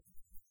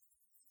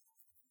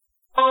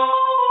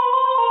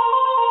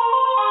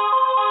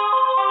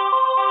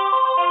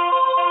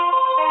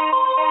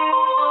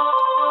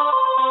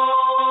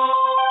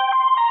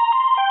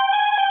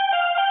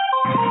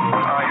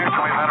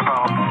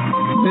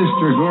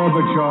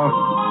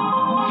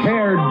Gorbachev,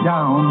 tear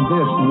down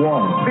this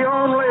wall. The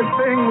only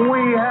thing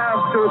we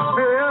have to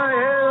fear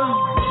is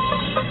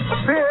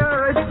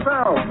fear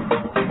itself.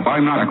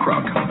 I'm not a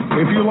crook.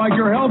 If you like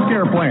your health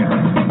care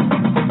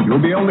plan,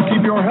 you'll be able to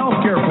keep your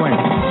health care plan.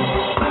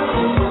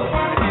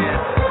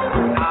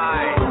 9,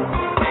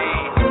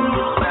 8,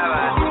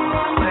 7,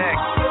 6,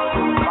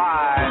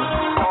 5,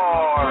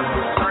 4,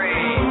 3,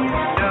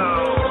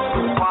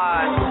 2,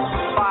 1,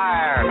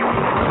 fire.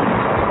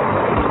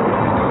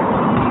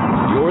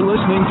 You're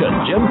listening to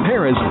Jim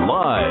Paris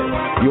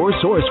Live, your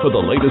source for the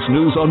latest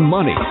news on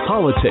money,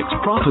 politics,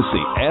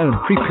 prophecy, and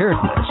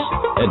preparedness.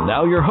 And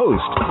now your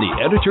host, the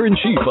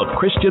editor-in-chief of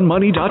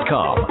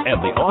ChristianMoney.com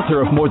and the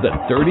author of more than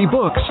 30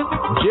 books,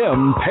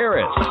 Jim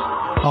Paris.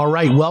 All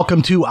right,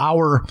 welcome to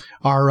our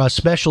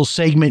special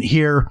segment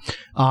here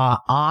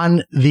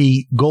on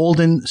the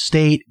Golden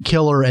State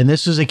Killer, and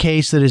this is a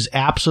case that has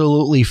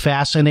absolutely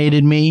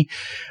fascinated me.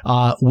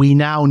 We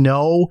now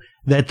know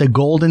that the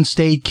Golden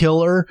State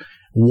Killer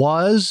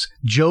was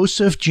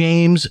Joseph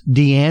James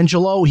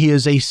DeAngelo. He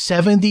is a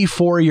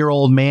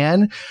 74-year-old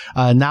man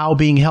now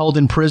being held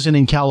in prison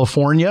in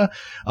California.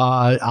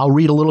 I'll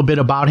read a little bit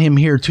about him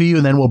here to you,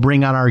 and then we'll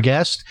bring on our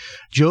guest.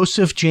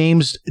 Joseph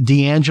James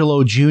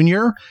DeAngelo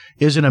Jr.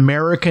 is an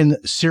American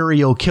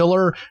serial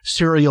killer,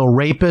 serial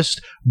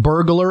rapist,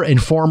 burglar,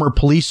 and former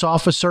police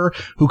officer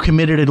who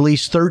committed at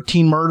least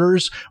 13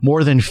 murders,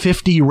 more than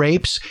 50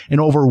 rapes, and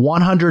over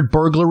 100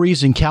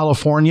 burglaries in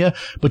California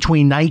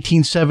between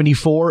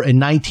 1974 and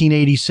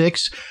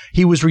 1986.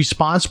 He was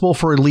responsible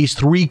for at least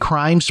 3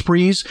 crime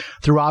sprees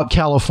throughout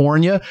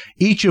California,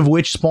 each of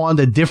which spawned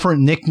a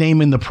different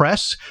nickname in the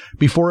press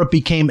before it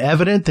became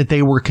evident that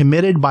they were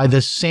committed by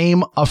the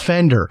same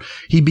offender.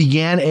 He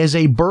began as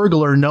a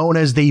burglar known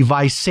as the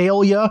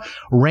Visalia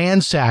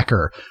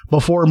Ransacker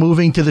before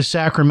moving to the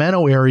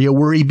Sacramento area,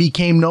 where he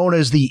became known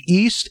as the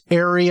East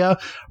Area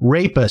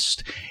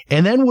Rapist,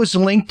 and then was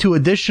linked to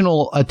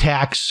additional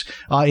attacks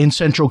in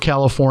Central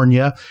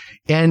California,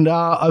 and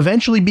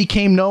eventually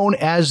became known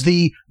as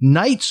the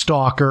Night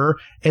Stalker,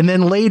 and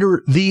then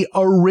later the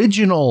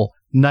original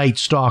Night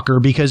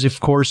Stalker, because, of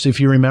course, if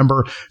you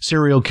remember,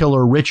 serial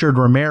killer Richard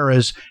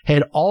Ramirez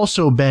had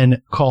also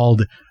been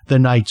called the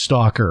Night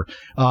Stalker.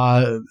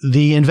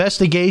 The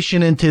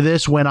investigation into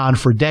this went on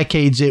for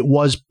decades. It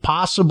was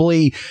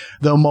possibly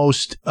the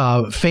most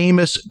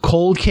famous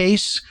cold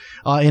case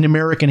in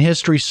American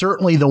history,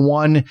 certainly the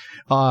one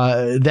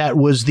that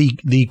was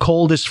the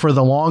coldest for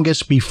the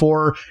longest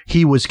before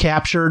he was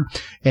captured.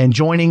 And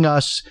joining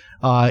us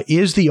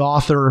is the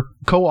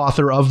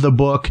co-author of the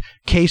book,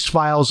 Case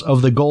Files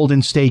of the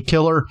Golden State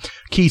Killer.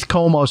 Keith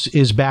Komos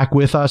is back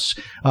with us.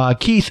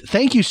 Keith,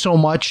 thank you so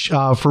much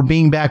for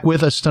being back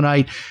with us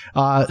tonight.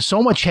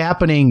 So much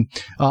happening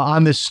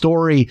on this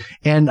story.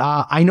 And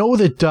I know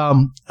that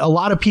a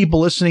lot of people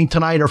listening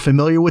tonight are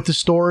familiar with the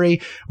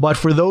story, but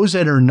for those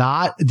that are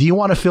not, do you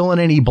want to fill in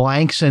any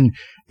blanks and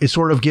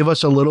sort of give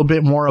us a little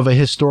bit more of a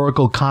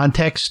historical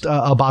context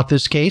about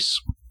this case?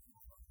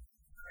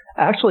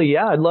 Actually,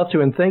 yeah, I'd love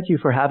to, and thank you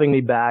for having me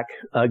back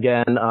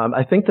again.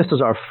 I think this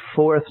is our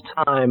 4th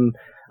time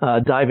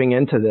diving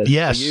into this.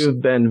 Yes.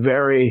 You've been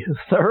very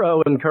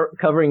thorough in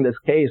covering this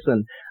case,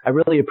 and I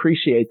really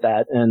appreciate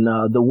that and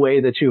the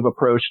way that you've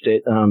approached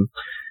it and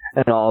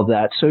all of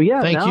that. So,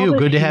 yeah. Thank you.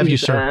 Good to have you,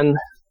 sir.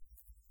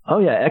 Oh,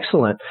 yeah,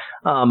 excellent.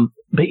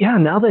 But, yeah,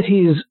 now that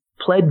he's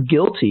pled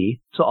guilty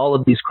to all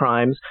of these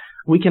crimes,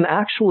 we can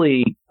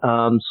actually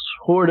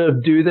sort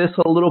of do this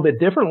a little bit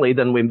differently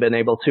than we've been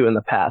able to in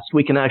the past.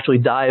 We can actually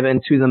dive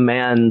into the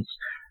man's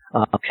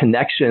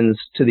connections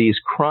to these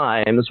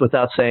crimes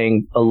without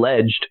saying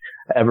alleged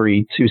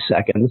every 2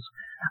 seconds.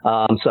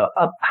 So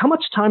how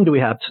much time do we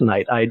have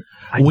tonight?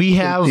 We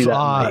have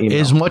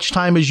as much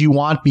time as you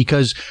want,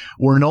 because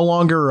we're no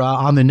longer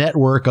on the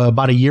network.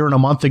 About a year and a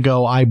month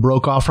ago, I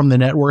broke off from the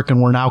network,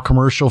 and we're now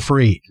commercial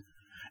free.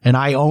 And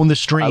I own the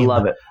stream. I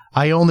love it.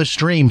 I own the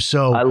stream,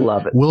 so I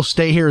love it. We'll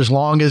stay here as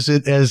long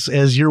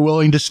as you're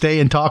willing to stay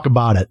and talk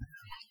about it.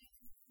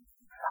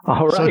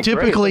 All right. So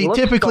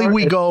typically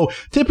we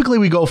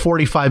go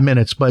 45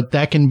 minutes, but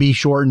that can be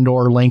shortened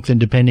or lengthened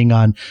depending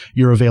on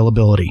your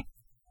availability.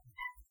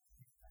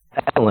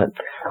 Excellent.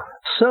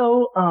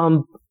 So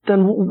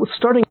then,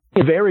 starting at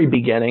the very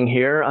beginning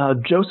here,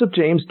 Joseph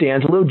James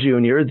DeAngelo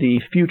Jr.,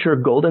 the future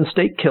Golden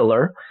State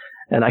Killer.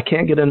 And I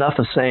can't get enough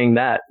of saying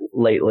that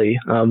lately.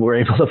 We're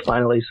able to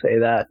finally say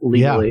that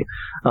legally.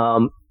 Yeah.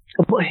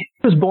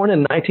 He was born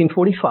in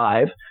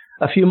 1945.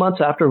 A few months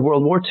after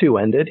World War II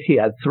ended, he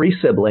had 3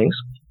 siblings.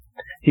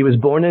 He was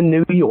born in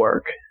New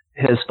York.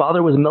 His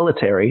father was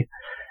military,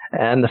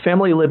 and the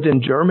family lived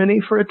in Germany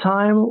for a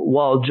time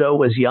while Joe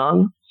was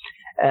young.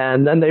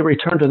 And then they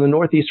returned to the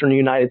northeastern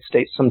United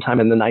States sometime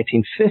in the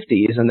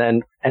 1950s and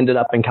then ended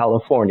up in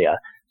California.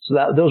 So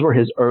those were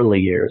his early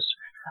years.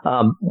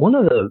 One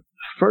of the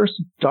first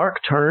dark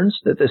turns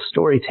that this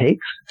story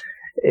takes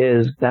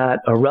is that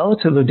a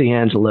relative of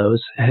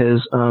DeAngelo's has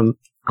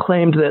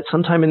claimed that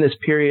sometime in this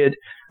period,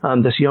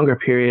 this younger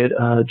period,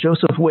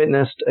 Joseph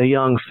witnessed a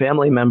young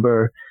family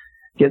member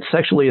get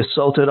sexually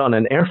assaulted on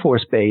an Air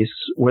Force base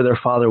where their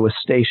father was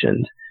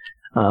stationed.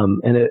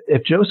 And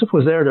if Joseph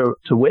was there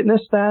to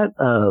witness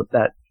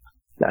that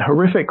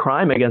horrific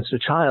crime against a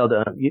child,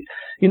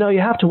 you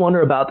have to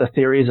wonder about the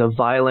theories of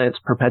violence,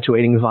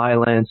 perpetuating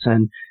violence,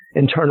 and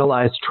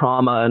internalized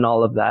trauma and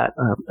all of that.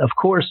 Of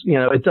course,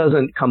 it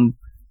doesn't come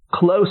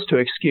close to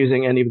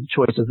excusing any of the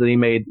choices that he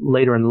made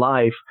later in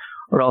life,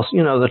 or else,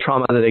 the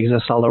trauma that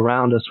exists all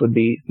around us would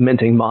be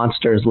minting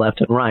monsters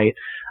left and right.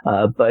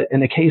 But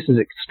in a case as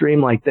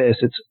extreme like this,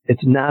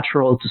 it's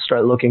natural to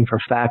start looking for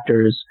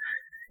factors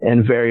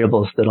and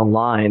variables that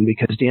align,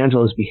 because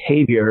DeAngelo's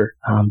behavior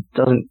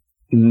doesn't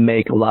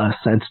make a lot of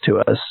sense to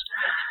us.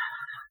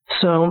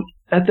 So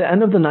at the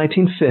end of the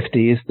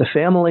 1950s, the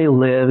family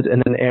lived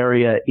in an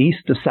area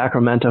east of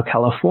Sacramento,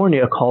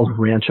 California called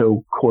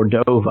Rancho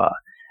Cordova.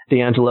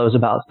 DeAngelo is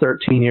about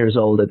 13 years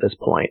old at this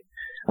point.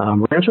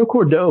 Rancho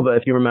Cordova,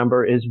 if you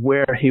remember, is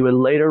where he would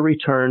later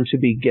return to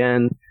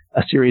begin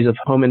a series of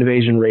home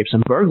invasion, rapes,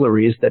 and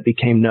burglaries that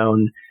became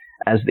known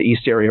as the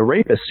East Area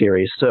Rapist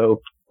series.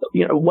 So,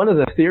 one of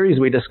the theories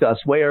we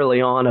discussed way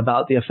early on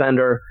about the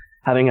offender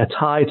having a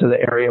tie to the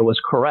area was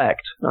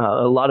correct.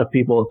 A lot of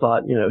people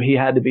thought, he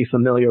had to be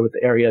familiar with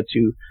the area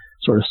to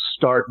sort of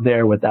start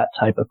there with that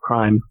type of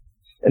crime.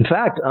 In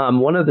fact,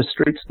 one of the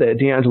streets that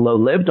DeAngelo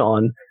lived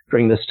on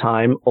during this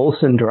time,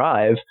 Olson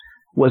Drive,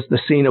 was the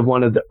scene of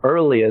one of the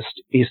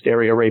earliest East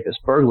Area Rapist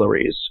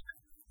burglaries.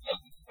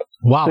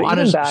 Wow.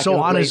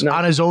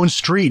 On his own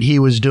street, he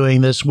was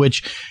doing this,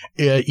 which,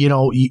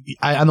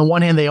 on the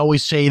one hand, they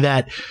always say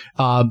that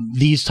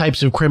these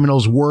types of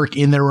criminals work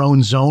in their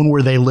own zone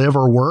where they live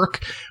or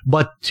work,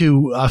 but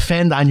to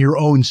offend on your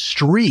own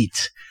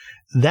street,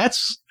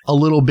 that's a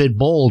little bit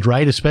bold,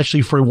 right?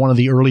 Especially for one of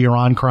the earlier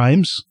on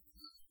crimes.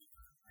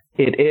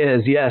 It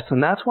is, yes.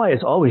 And that's why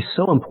it's always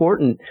so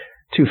important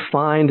to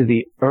find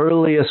the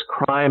earliest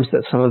crimes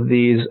that some of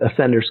these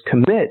offenders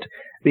commit,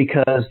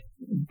 because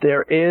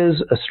there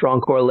is a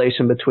strong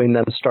correlation between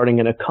them starting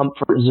in a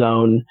comfort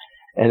zone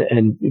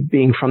and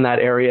being from that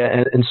area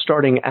and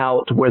starting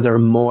out where they're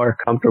more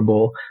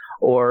comfortable,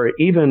 or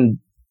even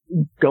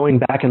going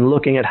back and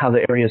looking at how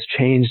the area's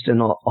changed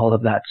and all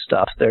of that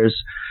stuff.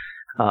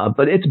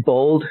 But it's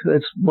bold.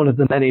 It's one of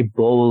the many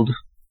bold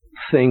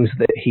things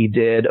that he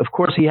did. Of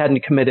course, he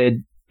hadn't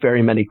committed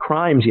very many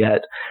crimes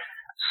yet,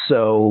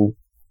 so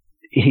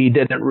he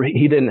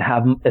didn't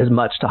have as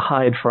much to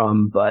hide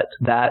from, but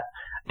that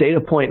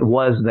data point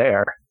was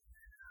there.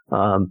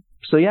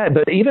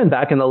 But even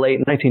back in the late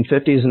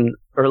 1950s and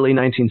early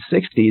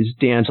 1960s,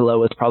 DeAngelo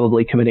was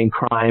probably committing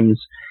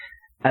crimes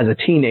as a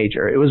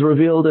teenager. It was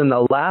revealed in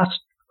the last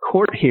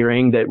court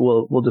hearing that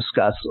we'll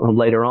discuss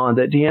later on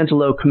that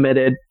DeAngelo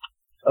committed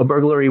a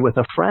burglary with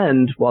a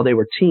friend while they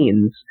were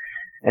teens.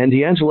 And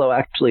DeAngelo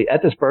actually,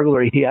 at this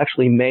burglary, he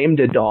actually maimed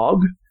a dog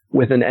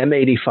with an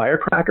M80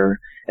 firecracker.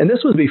 And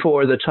this was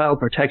before the Child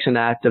Protection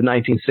Act of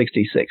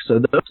 1966. So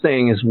those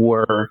things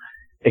were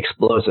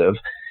explosive.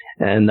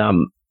 And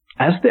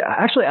as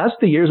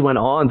the years went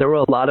on, there were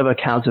a lot of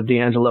accounts of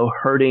DeAngelo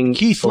hurting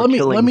Keith, or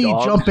killing let me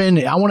dogs. jump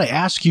in. I want to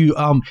ask you,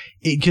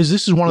 because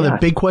this is one of the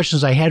big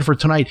questions I had for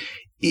tonight.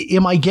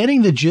 Am I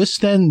getting the gist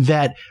then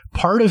that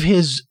part of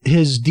his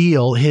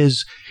deal,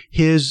 his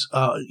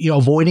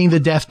avoiding the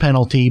death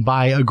penalty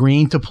by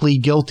agreeing to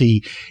plead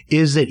guilty,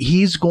 is that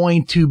he's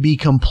going to be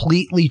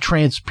completely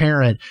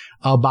transparent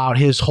about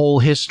his whole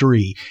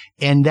history?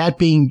 And that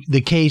being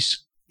the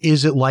case,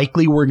 is it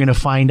likely we're going to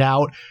find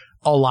out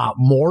a lot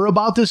more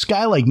about this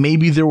guy? Like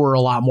maybe there were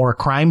a lot more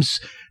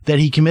crimes that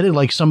he committed,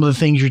 like some of the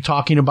things you're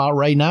talking about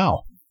right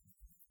now.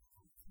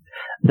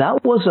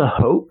 That was a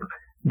hope.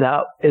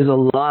 That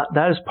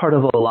is part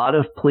of a lot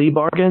of plea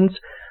bargains,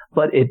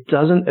 but it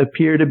doesn't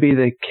appear to be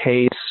the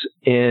case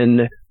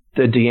in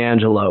the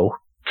DeAngelo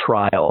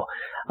trial.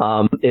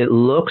 It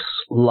looks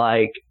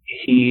like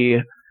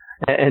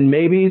and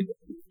maybe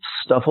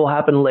stuff will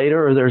happen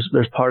later, or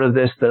there's part of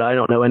this that I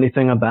don't know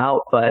anything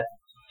about, but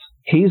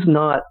he's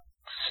not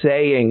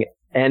saying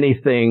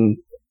anything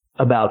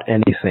about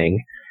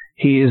anything.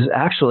 He's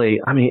actually,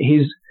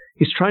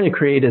 he's trying to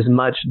create as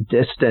much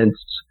distance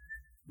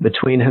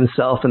between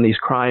himself and these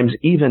crimes,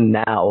 even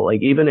now.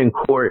 Like even in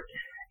court,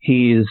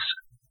 you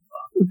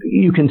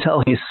can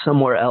tell he's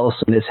somewhere else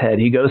in his head.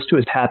 He goes to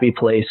his happy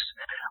place,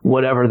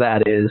 whatever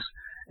that is.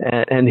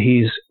 And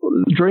he's,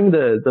 during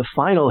the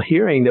final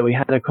hearing that we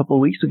had a couple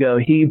of weeks ago,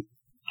 he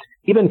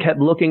even kept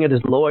looking at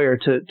his lawyer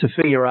to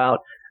figure out,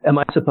 am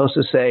I supposed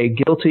to say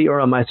guilty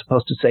or am I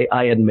supposed to say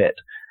I admit?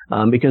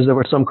 Because there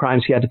were some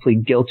crimes he had to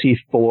plead guilty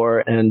for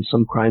and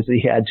some crimes that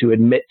he had to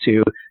admit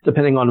to,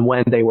 depending on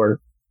when they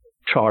were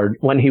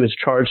when he was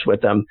charged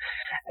with them.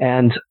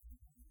 And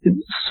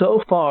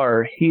so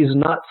far, he's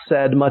not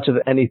said much of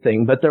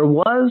anything, but there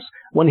was,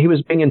 when he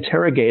was being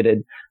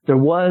interrogated, there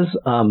was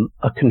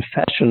a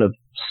confession of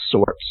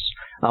sorts.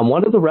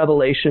 One of the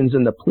revelations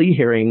in the plea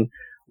hearing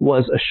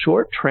was a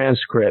short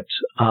transcript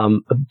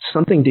of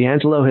something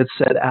DeAngelo had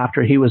said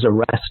after he was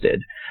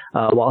arrested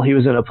while he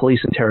was in a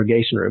police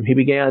interrogation room. He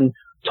began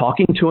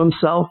talking to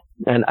himself,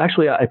 and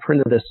actually I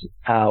printed this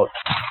out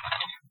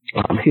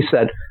He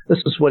said, this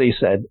is what he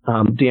said,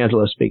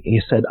 DeAngelo speaking.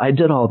 He said, I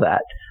did all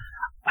that.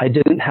 I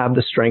didn't have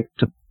the strength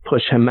to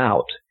push him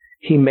out.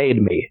 He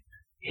made me.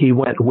 He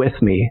went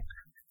with me.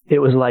 It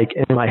was like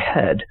in my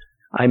head.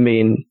 I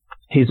mean,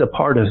 he's a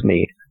part of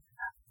me.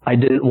 I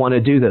didn't want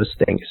to do those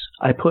things.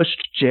 I pushed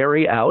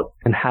Jerry out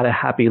and had a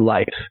happy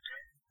life.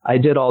 I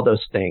did all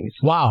those things.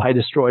 Wow. I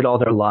destroyed all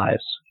their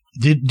lives.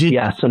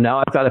 Yeah, so now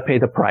I've got to pay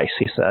the price,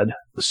 he said.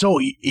 So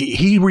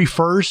he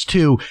refers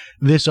to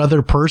this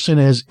other person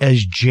as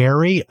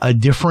Jerry, a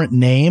different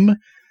name.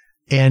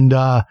 And,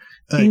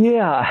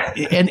 yeah.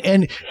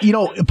 And, you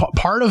know,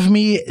 part of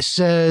me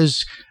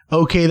says,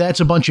 okay, that's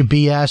a bunch of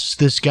BS.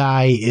 This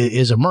guy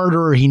is a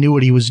murderer. He knew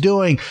what he was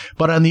doing.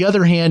 But on the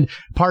other hand,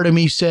 part of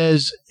me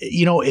says,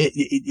 you know,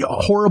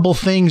 horrible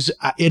things.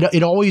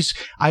 I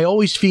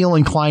always feel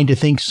inclined to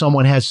think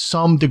someone has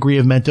some degree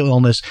of mental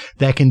illness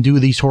that can do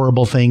these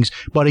horrible things.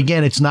 But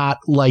again, it's not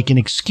like an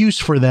excuse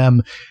for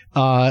them.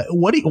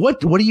 What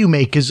do you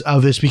make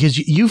of this? Because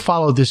you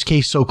followed this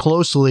case so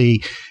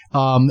closely.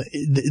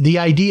 The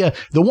idea,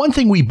 the one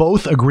thing we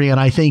both agree on,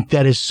 I think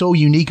that is so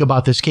unique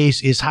about this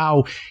case is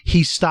how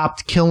he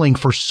stopped killing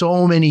for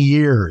so many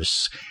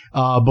years,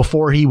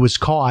 before he was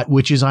caught,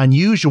 which is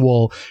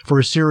unusual for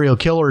a serial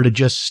killer to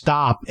just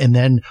stop and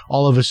then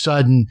all of a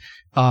sudden,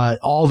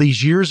 all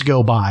these years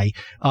go by.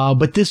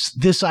 But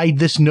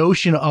this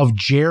notion of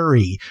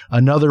Jerry,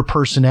 another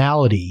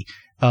personality,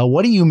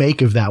 what do you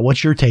make of that?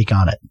 What's your take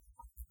on it?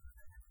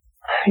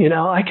 You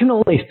know, I can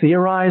only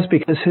theorize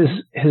because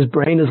his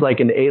brain is like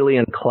an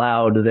alien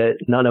cloud that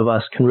none of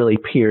us can really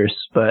pierce.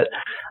 But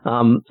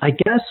I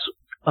guess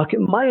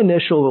my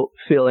initial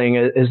feeling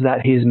is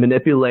that he's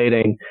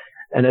manipulating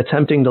and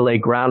attempting to lay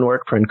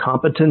groundwork for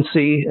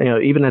incompetency, you know,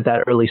 even at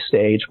that early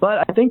stage. But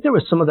I think there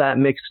was some of that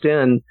mixed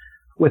in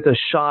with the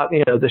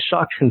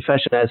shocked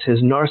confession as his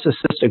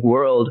narcissistic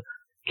world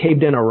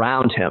caved in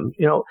around him.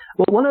 You know,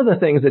 well, one of the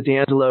things that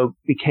DeAngelo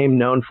became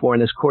known for in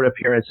his court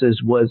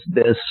appearances was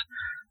this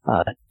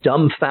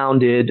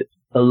dumbfounded,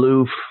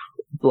 aloof,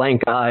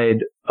 blank-eyed,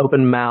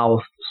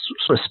 open-mouthed,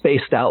 sort of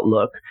spaced out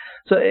look.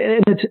 So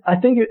I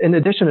think in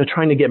addition to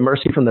trying to get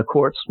mercy from the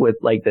courts with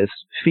like this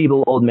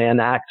feeble old man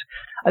act,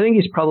 I think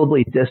he's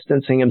probably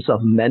distancing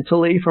himself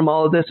mentally from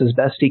all of this as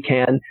best he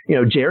can. You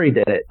know, Jerry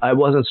did it. I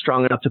wasn't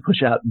strong enough to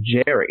push out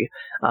Jerry.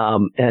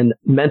 And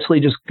mentally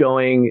just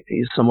going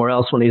somewhere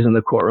else when he's in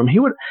the courtroom. He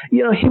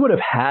would have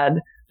had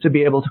to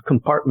be able to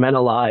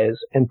compartmentalize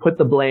and put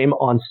the blame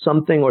on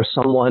something or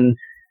someone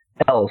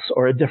else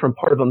or a different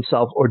part of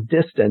himself or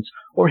distance,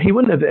 or he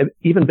wouldn't have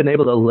even been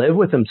able to live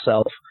with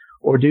himself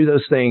or do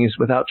those things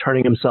without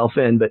turning himself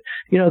in. But,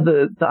 you know,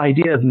 the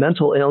idea of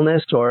mental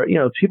illness, or, you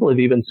know, people have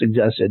even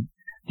suggested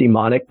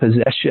demonic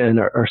possession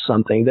or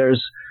something.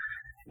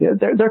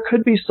 There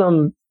could be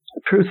some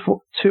truth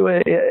to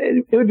it.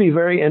 It would be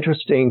very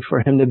interesting for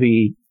him to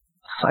be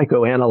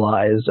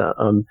psychoanalyzed.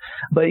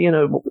 But, you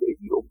know,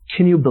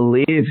 can you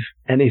believe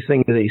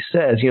anything that he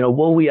says? You know,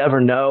 will we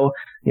ever know?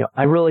 You know,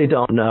 I really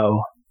don't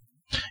know.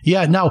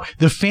 Yeah. Now,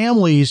 the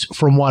families,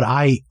 from what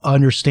I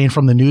understand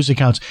from the news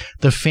accounts,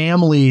 the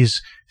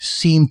families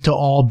seem to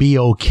all be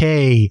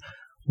okay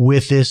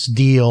with this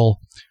deal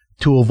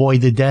to avoid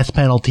the death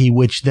penalty,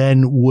 which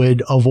then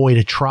would avoid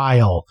a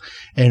trial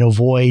and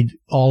avoid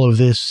all of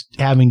this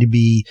having to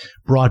be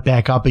brought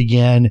back up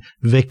again,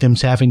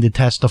 victims having to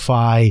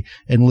testify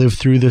and live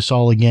through this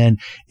all again.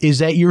 Is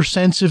that your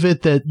sense of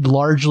it, that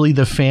largely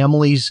the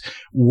families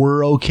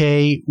were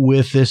okay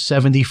with this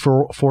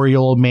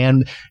 74-year-old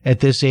man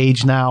at this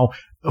age now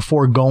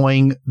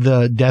foregoing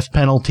the death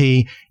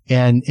penalty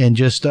and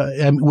just,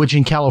 which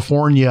in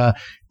California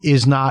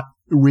is not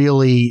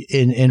really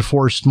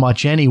enforced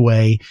much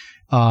anyway,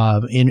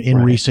 in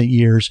right. recent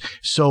years.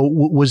 So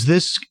was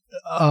this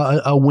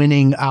a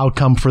winning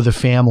outcome for the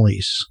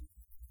families?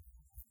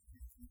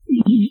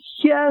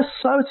 Yes,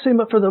 I would say,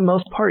 but for the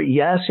most part,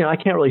 yes. You know, I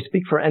can't really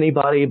speak for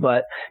anybody,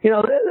 but, you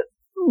know,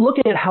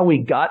 looking at how we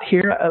got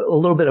here, a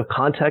little bit of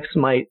context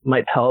might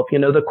help. You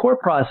know, the court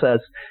process,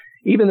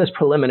 even this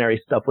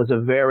preliminary stuff, was a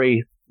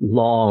very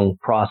long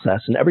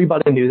process, and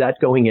everybody knew that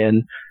going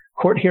in.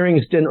 Court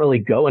hearings didn't really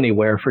go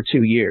anywhere for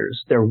 2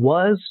 years. There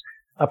was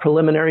a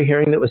preliminary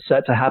hearing that was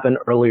set to happen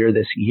earlier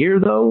this year,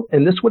 though,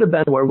 and this would have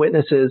been where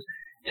witnesses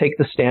take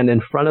the stand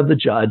in front of the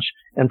judge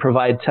and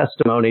provide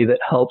testimony that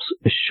helps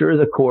assure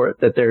the court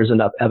that there's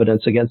enough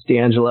evidence against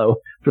DeAngelo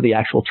for the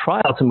actual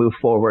trial to move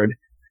forward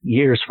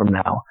years from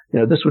now.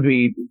 You know, this would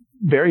be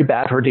very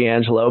bad for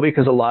DeAngelo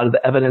because a lot of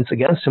the evidence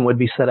against him would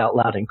be said out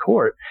loud in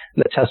court,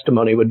 and the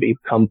testimony would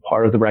become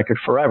part of the record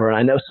forever. And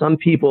I know some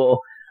people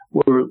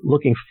were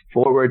looking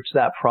forward to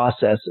that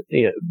process,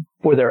 you know,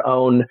 for their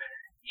own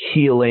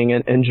healing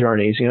and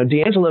journeys. You know,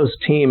 DeAngelo's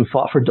team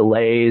fought for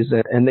delays,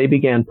 and they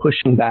began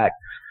pushing back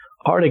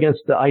hard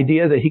against the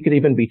idea that he could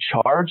even be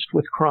charged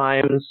with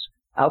crimes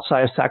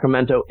outside of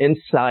Sacramento,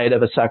 inside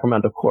of a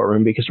Sacramento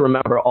courtroom, because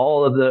remember,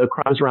 all of the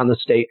crimes around the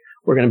state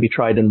were going to be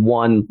tried in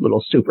one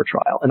little super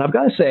trial. And I've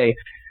got to say,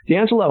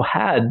 DeAngelo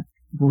had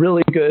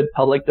really good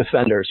public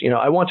defenders. You know,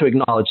 I want to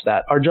acknowledge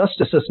that. Our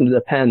justice system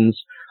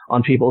depends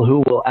on people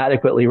who will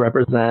adequately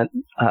represent,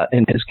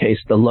 in his case,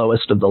 the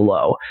lowest of the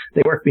low.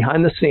 They work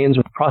behind the scenes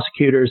with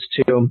prosecutors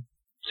to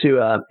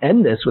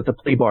end this with a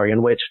plea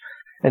bargain, which,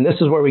 and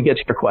this is where we get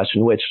to your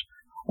question, which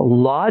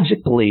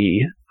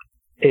logically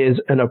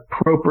is an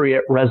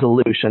appropriate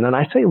resolution. And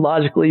I say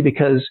logically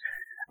because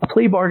a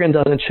plea bargain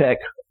doesn't check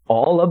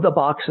all of the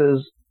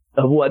boxes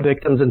of what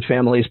victims and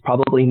families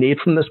probably need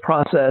from this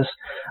process.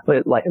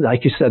 But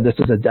like you said, this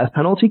is a death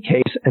penalty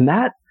case, and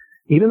that,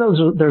 even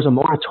though there's a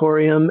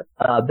moratorium,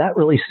 that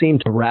really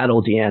seemed to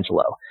rattle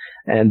DeAngelo.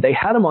 And they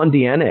had him on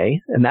DNA,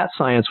 and that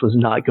science was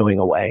not going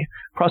away.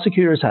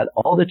 Prosecutors had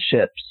all the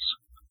chips,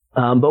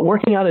 but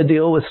working out a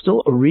deal was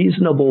still a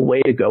reasonable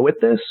way to go with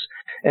this,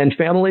 and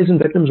families and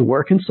victims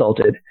were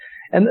consulted.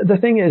 And the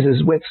thing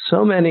is with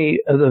so many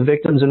of the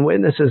victims and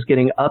witnesses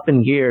getting up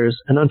in gears,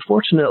 and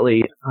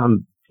unfortunately,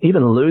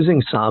 even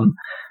losing some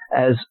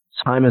as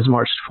time has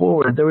marched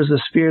forward, there was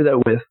this fear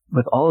that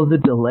with all of the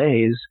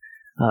delays,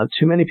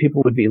 too many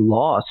people would be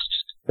lost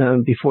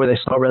before they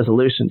saw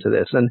resolution to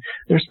this. And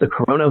there's the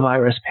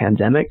coronavirus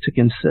pandemic to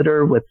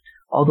consider with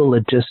all the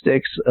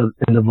logistics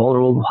and the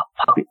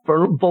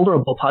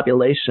vulnerable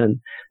population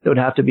that would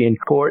have to be in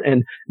court.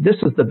 And this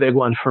is the big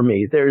one for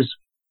me. There's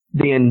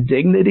the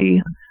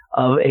indignity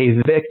of a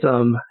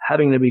victim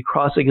having to be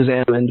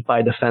cross-examined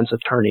by defense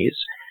attorneys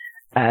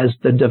as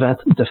the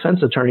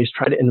defense attorneys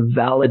try to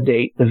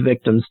invalidate the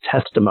victim's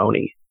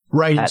testimony.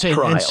 Right.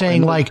 And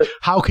saying like,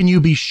 how can you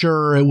be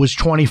sure it was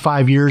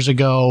 25 years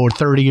ago or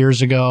 30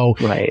 years ago?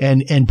 Right.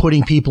 And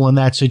putting people in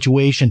that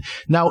situation.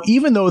 Now,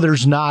 even though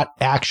there's not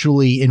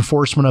actually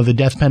enforcement of the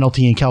death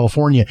penalty in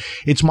California,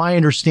 it's my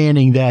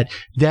understanding that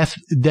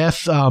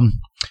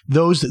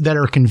those that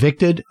are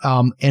convicted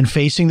and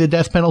facing the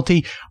death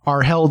penalty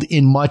are held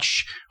in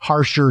much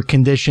harsher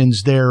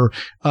conditions. They're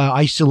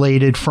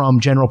isolated from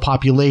general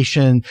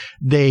population.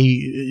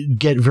 They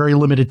get very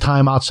limited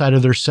time outside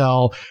of their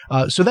cell.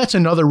 So that's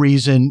another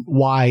reason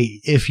why,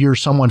 if you're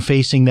someone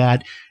facing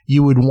that,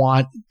 you would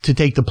want to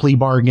take the plea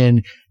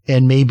bargain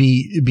and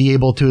maybe be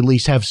able to at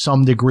least have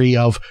some degree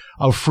of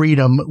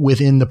freedom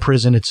within the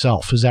prison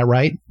itself. Is that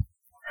right?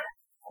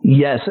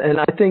 Yes, and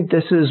I think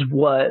this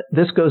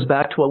goes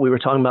back to what we were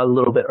talking about a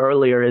little bit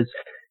earlier, is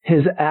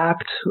his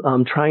act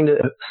trying to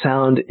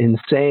sound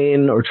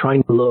insane or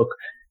trying to look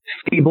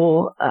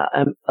feeble.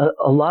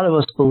 A lot of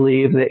us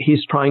believe that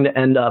he's trying to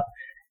end up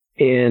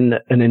in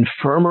an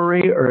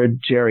infirmary or a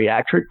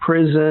geriatric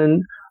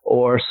prison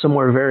or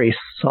somewhere very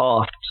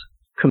soft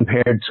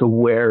compared to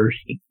where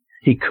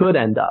he could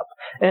end up.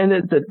 And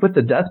with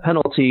the death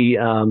penalty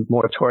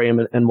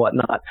moratorium and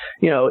whatnot,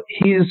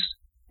 he's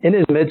in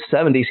his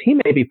mid-70s, he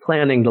may be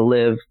planning to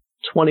live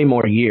 20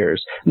 more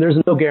years. And there's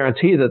no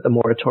guarantee that the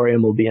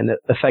moratorium will be in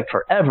effect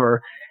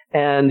forever.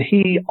 And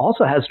he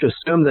also has to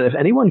assume that if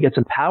anyone gets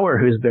in power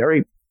who's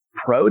very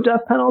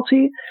pro-death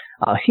penalty,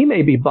 he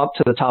may be bumped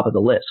to the top of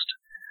the list.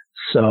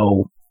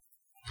 So,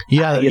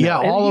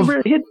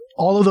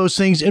 all of those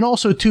things. And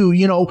also, too,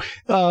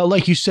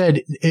 like you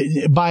said,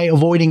 by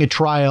avoiding a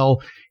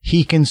trial,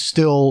 he can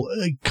still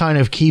kind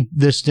of keep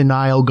this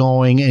denial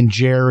going and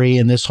Jerry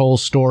and this whole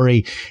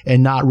story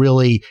and not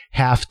really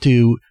have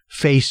to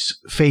face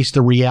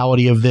the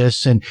reality of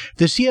this. And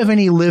does he have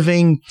any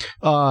living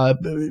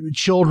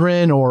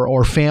children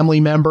or family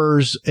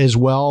members as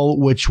well,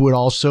 which would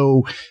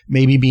also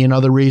maybe be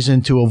another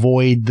reason to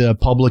avoid the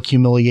public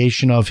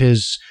humiliation of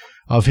his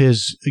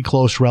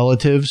close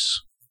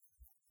relatives?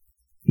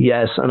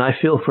 Yes, and I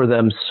feel for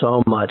them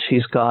so much.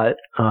 He's got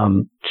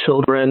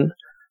children,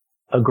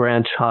 a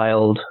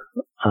grandchild.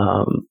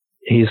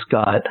 He's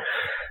got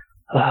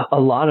a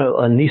lot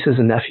of nieces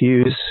and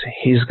nephews.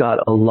 He's got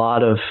a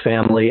lot of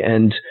family.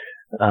 And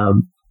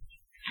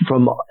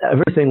from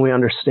everything we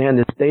understand,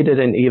 is they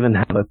didn't even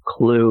have a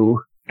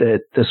clue that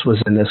this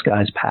was in this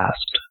guy's past.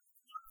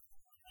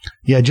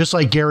 Yeah, just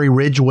like Gary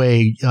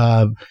Ridgway,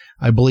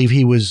 I believe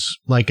he was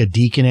like a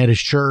deacon at his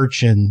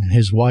church, and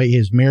his wife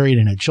is married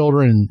and had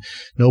children, and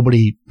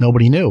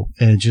nobody knew.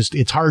 And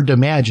it's hard to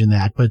imagine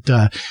that,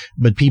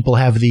 but people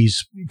have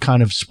these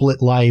kind of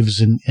split lives,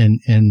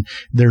 and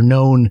they're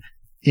known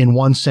in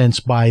one sense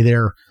by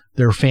their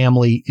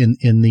family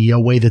in the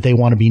way that they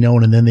want to be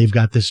known. And then they've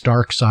got this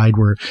dark side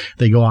where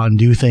they go out and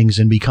do things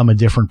and become a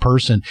different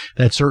person.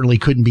 That certainly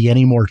couldn't be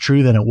any more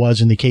true than it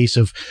was in the case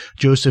of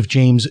Joseph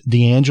James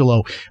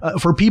DeAngelo.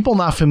 For people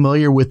not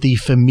familiar with the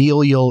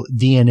familial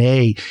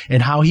DNA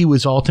and how he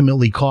was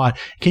ultimately caught,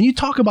 can you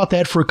talk about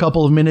that for a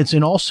couple of minutes?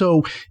 And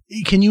also,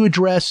 can you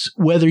address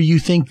whether you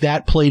think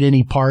that played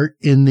any part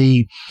in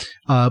the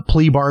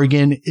plea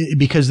bargain?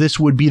 Because this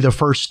would be the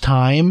first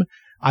time,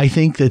 I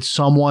think, that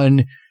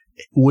someone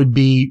would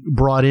be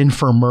brought in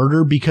for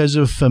murder because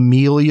of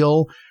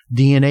familial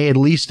DNA, at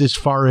least as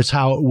far as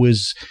how it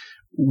was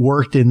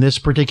worked in this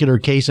particular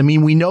case. I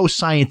mean, we know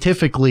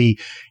scientifically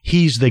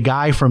he's the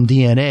guy from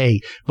DNA,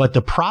 but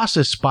the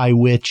process by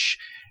which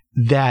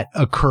that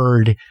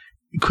occurred,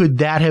 could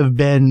that have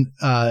been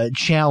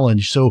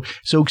challenged? So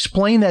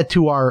explain that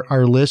to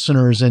our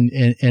listeners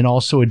and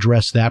also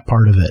address that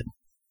part of it.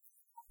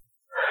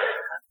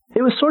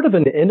 It was sort of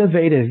an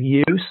innovative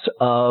use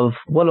of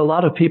what a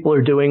lot of people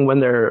are doing when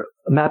they're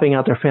mapping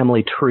out their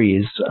family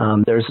trees.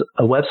 There's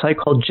a website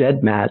called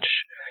GEDmatch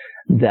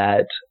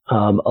that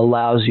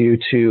allows you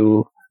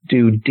to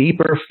do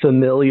deeper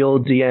familial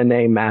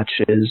DNA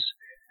matches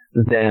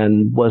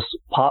than was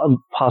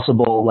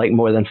possible like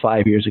more than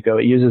 5 years ago.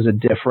 It uses a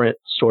different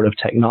sort of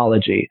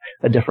technology,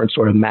 a different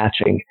sort of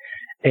matching.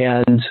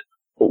 And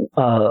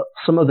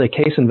some of the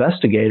case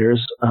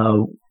investigators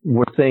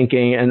were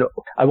thinking, and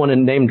I want to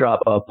name drop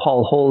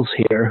Paul Holes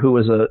here, who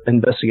was an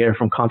investigator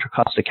from Contra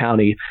Costa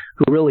County,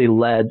 who really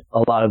led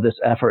a lot of this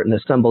effort and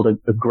assembled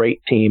a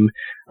great team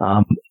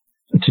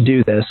to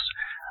do this.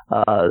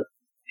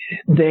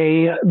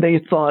 They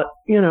thought,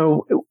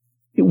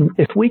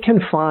 if we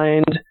can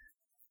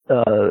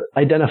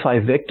identify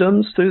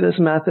victims through this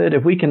method,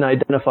 if we can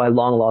identify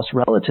long lost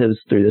relatives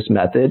through this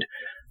method,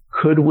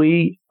 could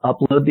we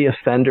upload the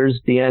offender's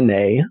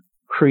DNA,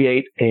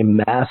 create a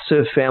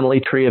massive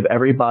family tree of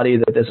everybody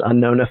that this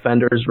unknown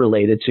offender is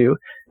related to,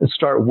 and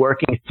start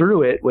working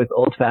through it with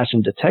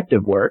old-fashioned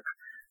detective work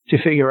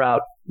to figure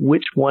out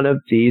which one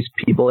of these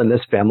people in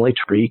this family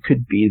tree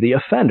could be the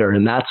offender?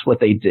 And that's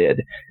what they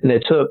did. And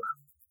it took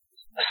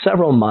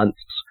several months.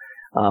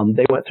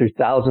 They went through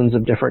thousands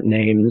of different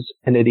names,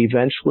 and it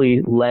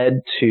eventually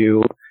led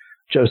to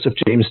Joseph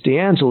James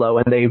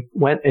DeAngelo, and they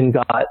went and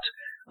got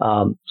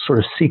sort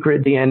of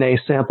secret DNA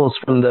samples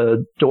from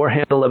the door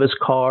handle of his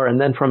car and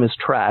then from his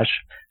trash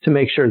to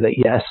make sure that,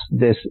 yes,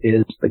 this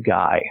is the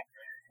guy.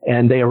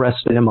 And they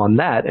arrested him on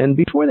that. And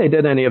before they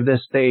did any of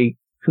this, they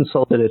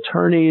consulted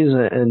attorneys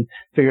and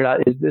figured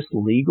out, is this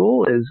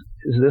legal? Is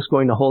this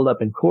going to hold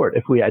up in court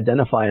if we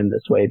identify him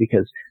this way?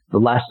 Because the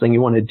last thing you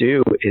want to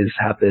do is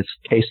have this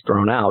case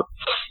thrown out.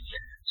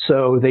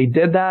 So they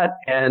did that,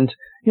 and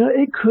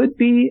it could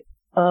be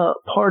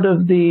part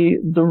of the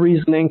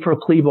reasoning for a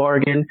plea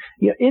bargain.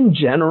 In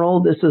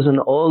general, this is an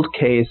old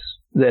case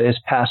that has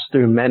passed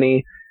through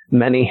many,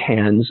 many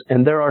hands,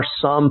 and there are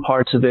some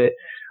parts of it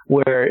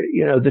where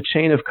the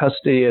chain of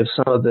custody of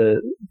some of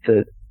the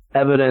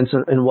evidence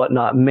and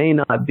whatnot may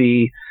not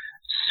be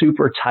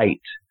super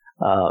tight,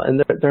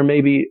 and there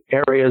may be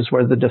areas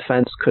where the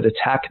defense could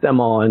attack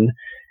them on,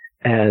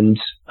 and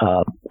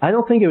I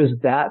don't think it was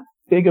that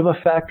big of a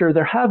factor.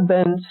 There have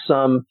been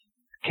some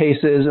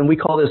cases, and we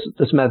call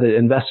this method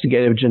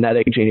investigative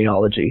genetic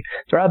genealogy.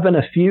 There have been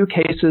a few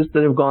cases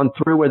that have gone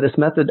through where this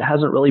method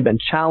hasn't really been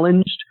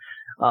challenged.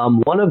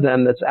 One of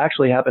them that's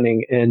actually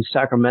happening in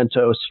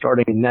Sacramento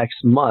starting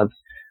next month.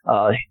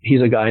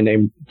 He's a guy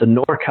named the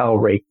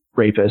NorCal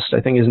Rapist.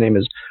 I think his name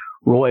is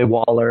Roy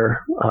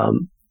Waller.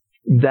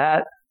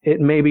 That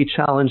it may be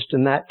challenged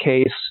in that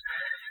case,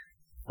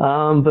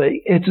 but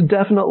it's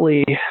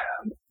definitely.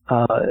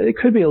 It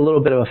could be a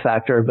little bit of a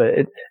factor,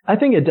 but I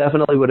think it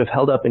definitely would have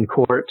held up in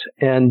court,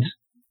 and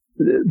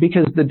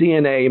because the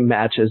DNA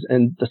matches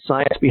and the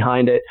science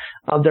behind it,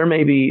 there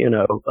may be,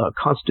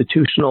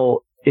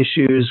 constitutional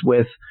issues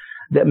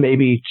that may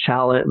be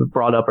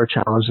brought up or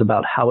challenged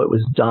about how it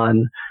was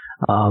done.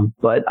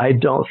 But I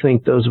don't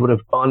think those would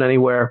have gone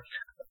anywhere.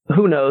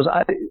 Who knows?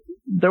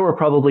 There were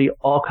probably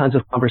all kinds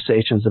of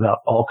conversations about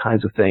all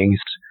kinds of things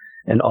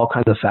and all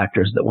kinds of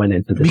factors that went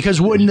into this.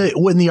 Because wouldn't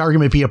the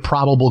argument be a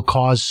probable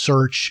cause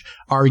search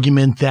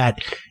argument that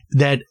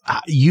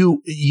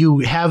you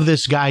have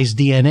this guy's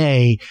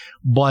DNA,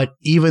 but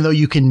even though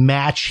you can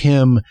match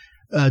him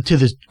to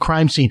the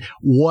crime scene,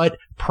 what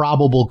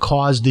probable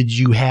cause did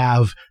you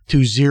have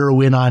to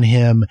zero in on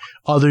him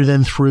other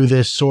than through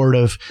this sort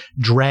of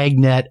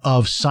dragnet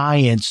of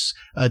science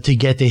to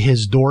get to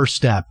his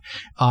doorstep?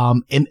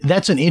 And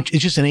that's it's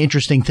just an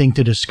interesting thing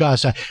to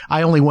discuss.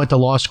 I only went to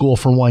law school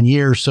for 1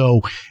 year,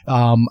 so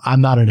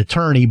I'm not an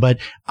attorney, but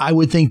I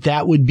would think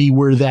that would be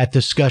where that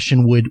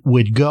discussion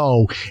would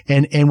go.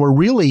 And we're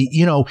really,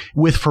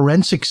 with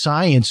forensic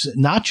science,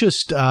 not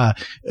just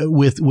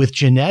with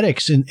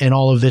genetics and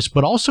all of this,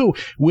 but also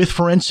with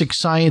forensic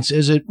science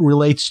as it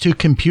relates to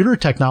computer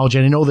technology.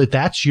 And I know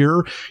that's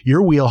your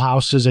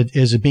wheelhouse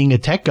as being a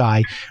tech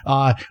guy.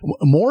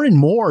 More and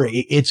more,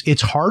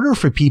 it's harder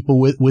for people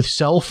with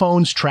cell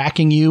phones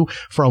tracking you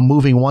from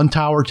moving one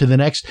tower to the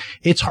next.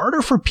 It's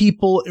harder for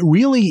people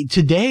really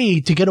today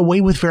to get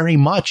away with very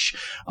much,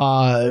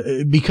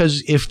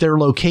 because if their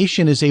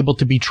location is able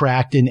to be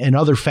tracked and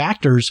other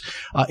factors,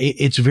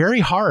 it's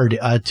very hard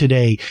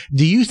today.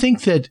 Do you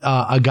think that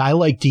a guy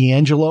like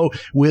DeAngelo,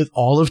 with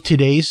all of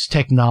today's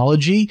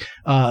technology,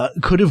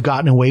 could have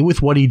gotten away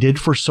with what he did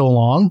for so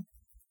long?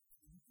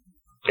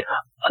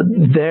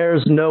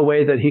 There's no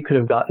way that he could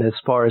have gotten as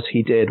far as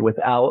he did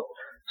without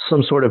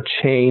some sort of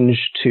change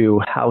to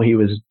how he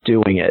was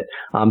doing it.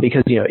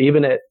 Because,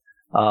 even at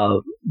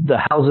the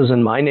houses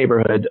in my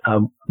neighborhood,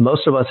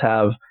 most of us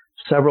have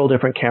several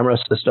different camera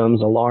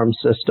systems, alarm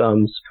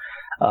systems.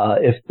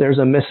 If there's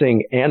a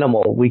missing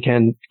animal, we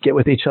can get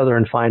with each other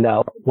and find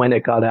out when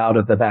it got out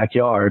of the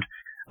backyard.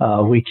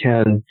 We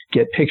can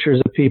get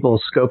pictures of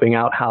people scoping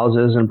out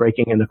houses and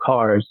breaking into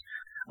cars.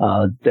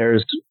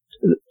 There's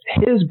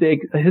his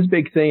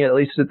big thing, at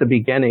least at the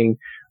beginning,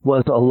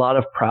 was a lot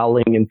of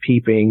prowling and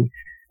peeping.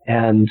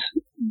 And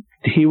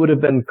he would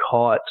have been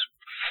caught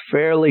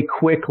fairly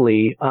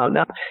quickly.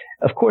 Now,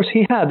 of course,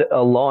 he had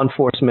a law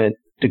enforcement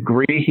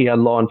degree. He had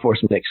law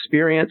enforcement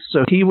experience,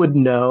 so he would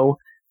know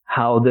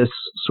how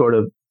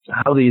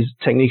these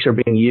techniques are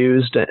being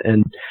used,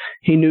 and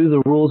he knew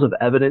the rules of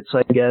evidence,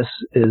 I guess,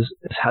 is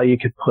how you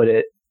could put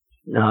it.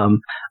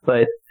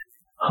 But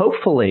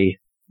hopefully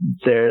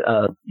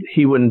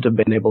he wouldn't have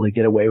been able to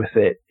get away with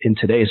it in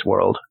today's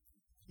world.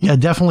 Yeah,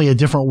 definitely a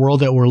different world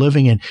that we're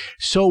living in.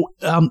 So,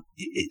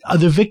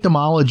 the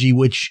victimology,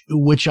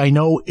 which I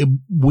know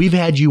we've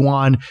had you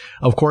on,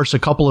 of course, a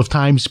couple of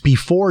times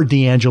before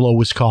DeAngelo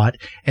was caught,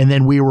 and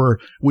then we were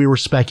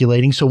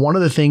speculating. So one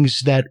of the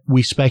things that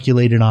we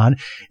speculated on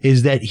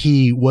is that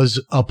he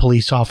was a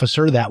police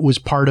officer. That was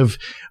part of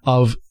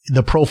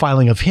the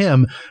profiling of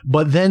him.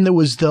 But then there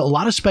was a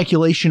lot of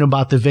speculation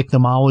about the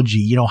victimology.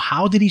 You know,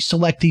 how did he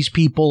select these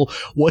people?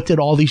 What did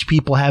all these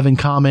people have in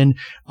common?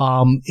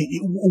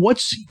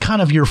 What's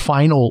kind of your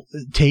final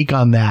take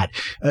on that?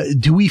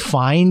 Do we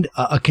find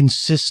a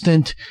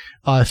consistent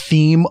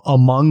theme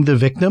among the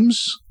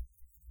victims?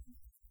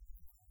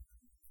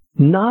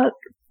 Not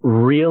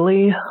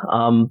really,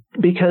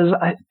 because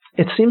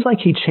it seems like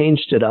he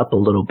changed it up a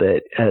little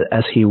bit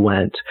as he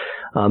went.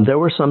 There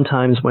were some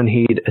times when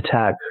he'd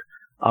attack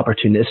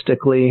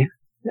opportunistically,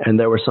 and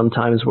there were some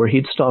times where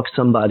he'd stalk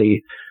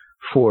somebody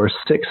for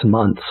 6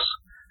 months.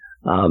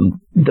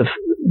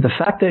 The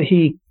fact that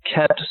he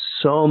kept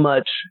so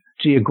much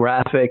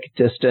geographic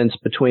distance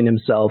between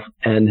himself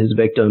and his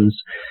victims,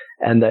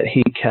 and that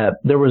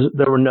there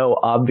were no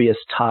obvious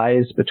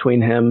ties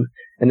between him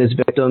and his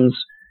victims,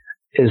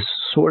 is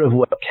sort of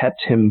what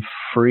kept him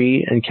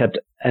free and kept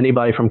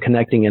anybody from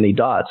connecting any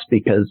dots,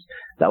 because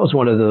that was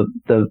one of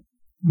the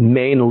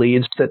main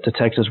leads that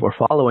detectives were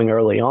following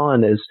early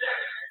on, is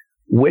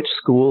which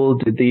school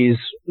did these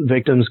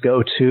victims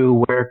go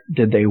to? Where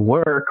did they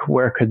work?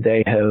 Where could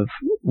they have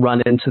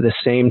run into the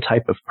same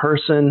type of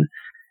person?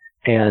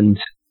 And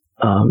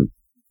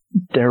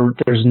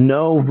there's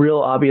no real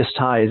obvious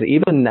ties.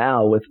 Even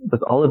now, with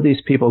all of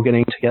these people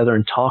getting together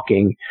and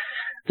talking,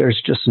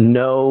 there's just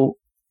no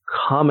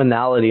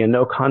commonality and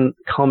no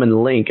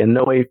common link, and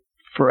no way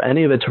for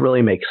any of it to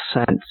really make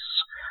sense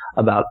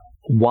about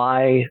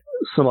why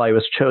somebody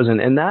was chosen.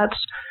 And that's,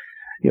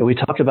 we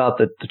talked about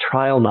the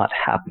trial not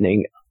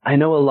happening. I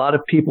know a lot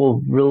of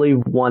people really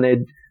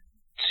wanted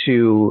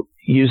to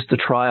use the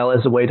trial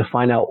as a way to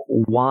find out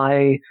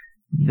why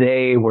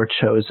they were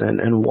chosen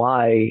and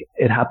why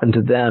it happened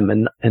to them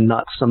and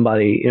not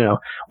somebody,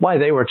 why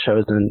they were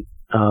chosen.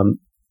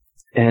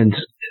 And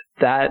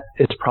that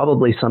is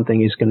probably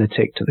something he's going to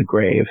take to the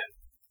grave.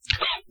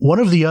 One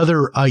of the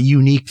other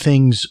unique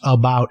things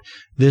about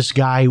this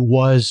guy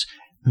was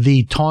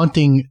the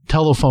taunting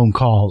telephone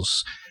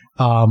calls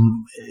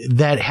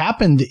that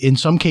happened in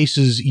some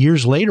cases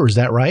years later. Is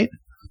that right?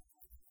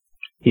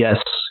 Yes.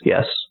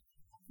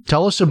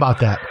 Tell us about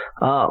that.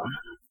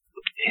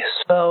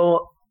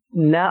 So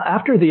now,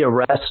 after the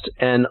arrest,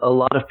 and a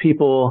lot of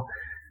people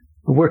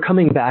were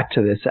coming back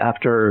to this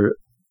after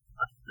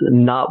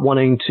not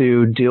wanting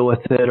to deal with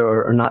it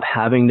or not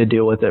having to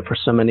deal with it for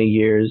so many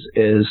years,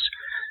 is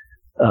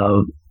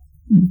a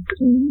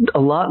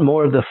lot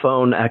more of the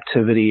phone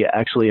activity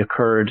actually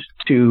occurred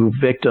to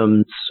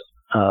victims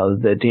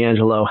that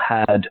DeAngelo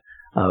had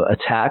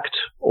attacked,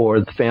 or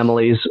the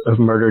families of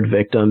murdered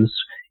victims,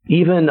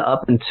 even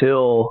up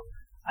until,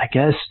 I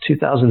guess,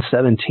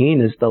 2017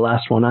 is the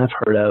last one I've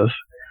heard of.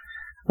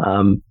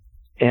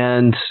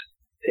 And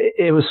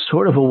it was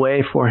sort of a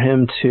way for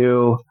him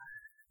to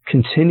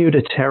continue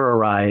to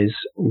terrorize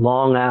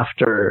long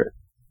after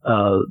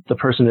the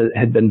person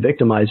had been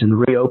victimized,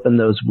 and reopen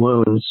those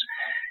wounds.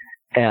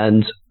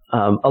 And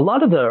a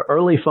lot of the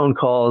early phone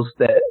calls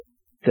that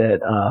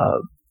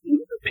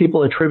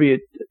people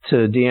attribute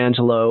to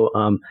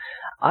DeAngelo,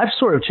 I've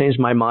sort of changed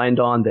my mind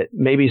on that.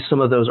 Maybe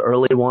some of those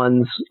early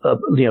ones,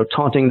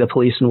 taunting the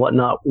police and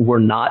whatnot, were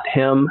not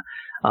him.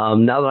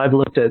 Now that I've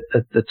looked at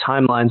the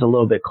timelines a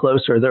little bit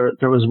closer,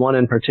 there was one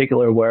in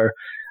particular where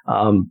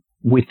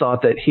we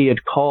thought that he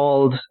had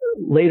called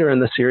later in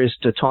the series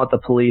to taunt the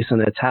police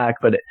and attack,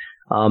 but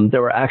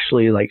there were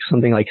actually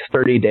something like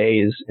 30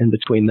 days in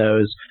between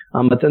those.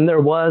 But then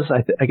there was,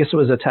 I guess it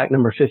was attack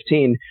number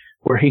 15,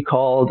 where he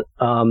called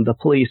the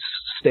police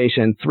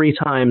station 3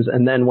 times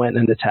and then went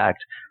and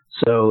attacked.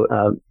 So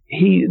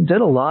he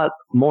did a lot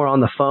more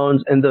on the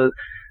phones. And the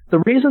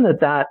reason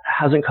that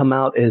hasn't come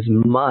out as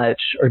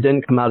much, or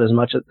didn't come out as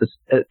much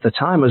at the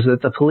time, was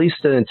that the police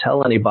didn't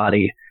tell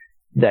anybody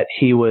that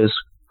he was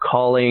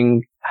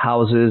calling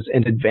houses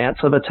in advance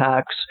of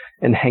attacks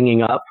and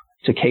hanging up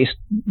to case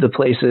the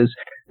places.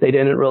 They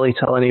didn't really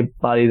tell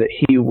anybody that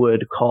he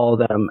would call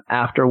them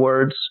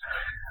afterwards.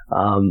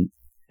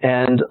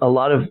 And a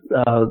lot of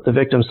the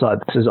victims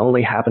thought, this is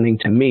only happening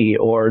to me,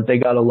 or they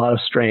got a lot of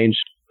strange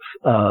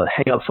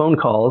hang-up phone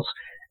calls,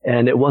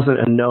 and it wasn't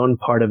a known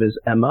part of his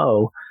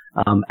MO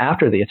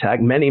after the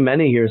attack, many,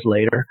 many years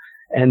later,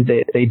 and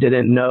they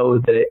didn't know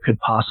that it could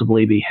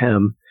possibly be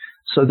him.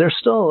 So there's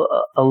still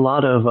a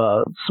lot of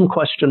some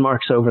question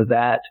marks over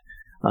that.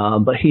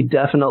 but he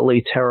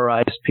definitely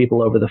terrorized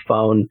people over the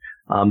phone.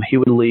 He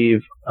would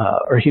leave,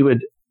 or he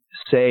would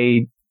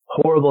say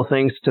horrible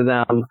things to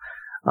them.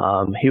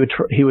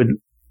 He would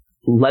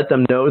let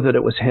them know that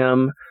it was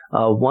him.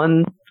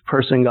 One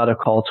person got a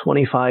call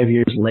 25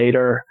 years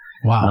later.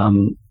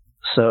 Wow.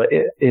 So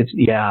it's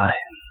yeah.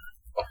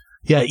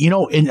 Yeah,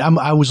 and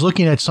I was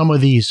looking at some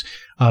of these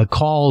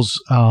calls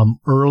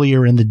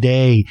earlier in the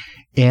day,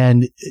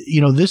 and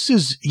this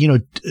is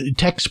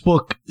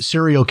textbook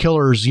serial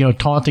killers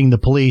taunting the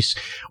police.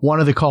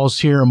 One of the calls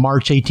here,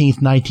 March 18th,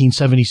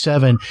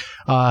 1977,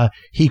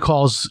 he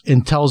calls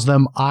and tells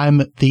them,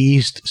 "I'm the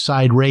East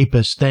Side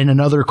Rapist." Then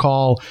another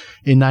call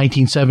in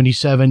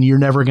 1977, "You're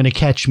never going to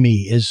catch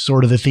me," is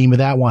sort of the theme of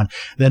that one.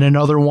 Then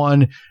another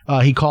one,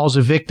 he calls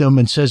a victim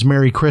and says,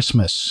 "Merry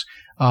Christmas.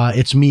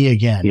 It's me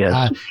again."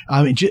 Yes.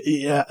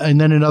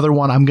 And then another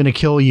one, "I'm going to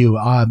kill you."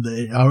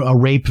 A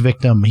rape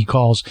victim, he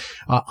calls,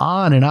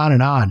 on and on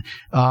and on.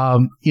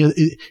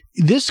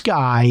 This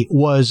guy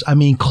was,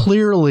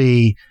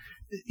 clearly,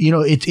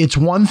 it's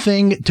one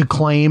thing to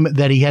claim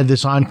that he had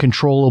this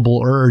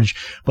uncontrollable urge,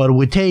 but it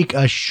would take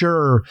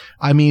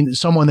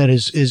someone that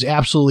is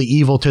absolutely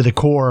evil to the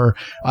core,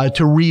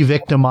 to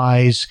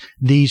re-victimize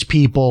these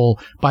people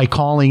by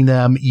calling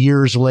them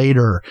years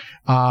later.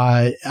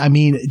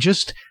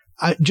 Just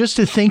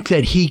to think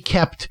that he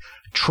kept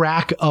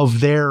track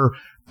of their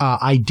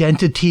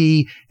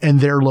identity and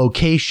their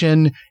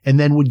location, and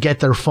then would get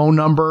their phone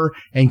number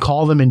and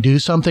call them and do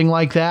something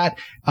like that.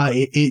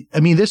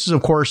 This is,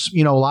 of course,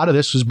 a lot of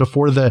this was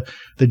before the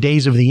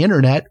days of the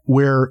internet,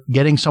 where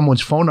getting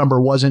someone's phone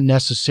number wasn't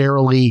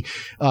necessarily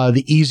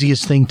the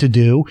easiest thing to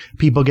do.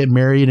 People get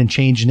married and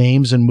change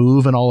names and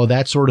move and all of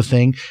that sort of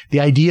thing. The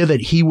idea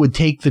that he would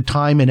take the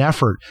time and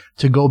effort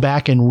to go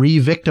back and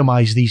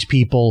re-victimize these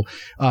people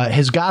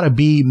has got to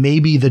be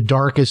maybe the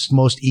darkest,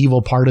 most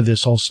evil part of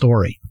this whole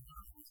story.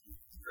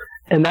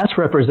 And that's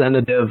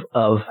representative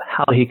of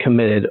how he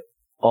committed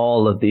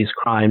all of these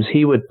crimes.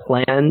 He would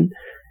plan,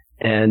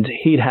 and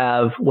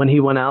when he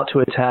went out to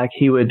attack,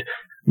 he would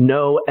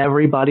know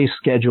everybody's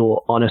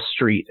schedule on a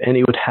street, and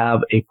he would have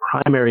a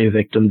primary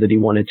victim that he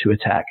wanted to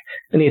attack,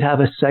 and he'd have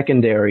a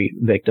secondary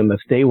victim if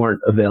they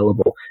weren't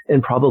available,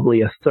 and probably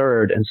a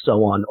third, and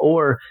so on.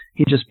 Or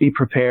he'd just be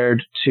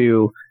prepared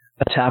to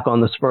attack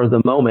on the spur of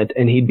the moment,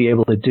 and he'd be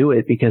able to do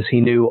it because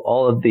he knew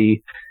all of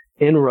the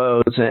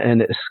inroads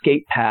and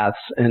escape paths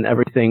and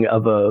everything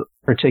of a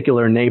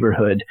particular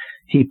neighborhood.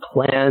 He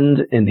planned,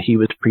 and he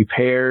was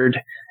prepared,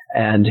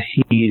 and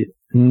he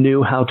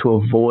knew how to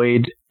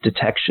avoid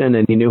detection,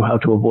 and he knew how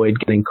to avoid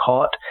getting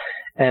caught.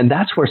 And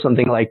that's where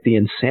something like the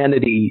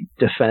insanity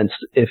defense,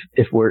 if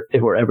we're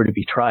ever to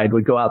be tried,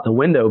 would go out the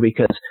window,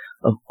 because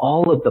of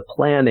all of the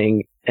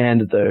planning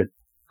and the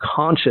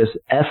conscious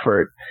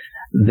effort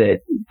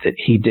that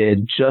he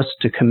did just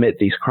to commit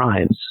these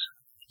crimes.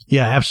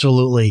 Yeah,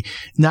 absolutely.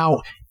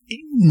 Now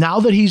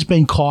that he's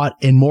been caught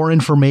and more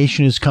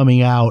information is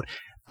coming out,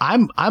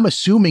 I'm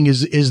assuming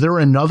is there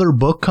another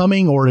book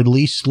coming, or at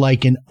least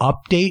like an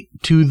update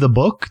to the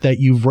book that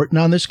you've written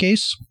on this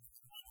case?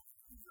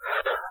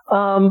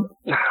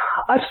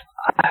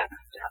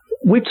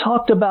 We've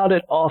talked about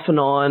it off and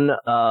on.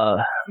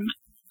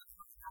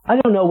 I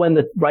don't know when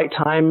the right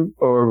time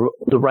or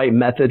the right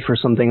method for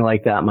something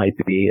like that might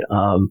be.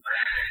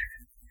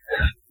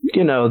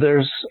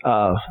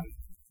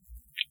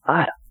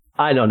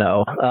 I don't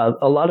know.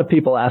 A lot of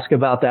people ask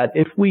about that.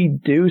 If we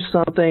do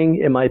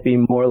something, it might be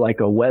more like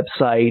a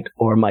website,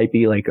 or might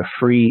be like a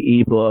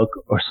free ebook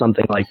or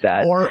something like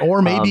that.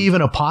 Or maybe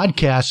even a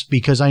podcast,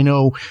 because I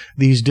know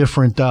these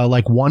different,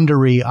 like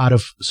Wondery out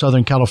of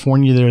Southern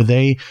California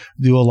they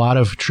do a lot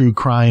of true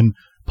crime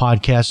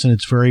podcasts, and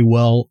it's very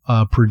well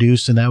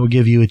produced, and that would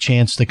give you a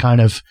chance to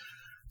kind of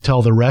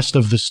tell the rest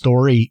of the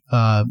story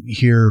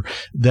here.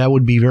 That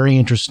would be very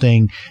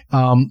interesting.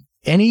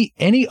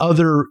 Any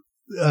other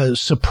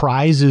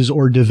surprises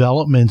or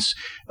developments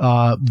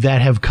that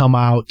have come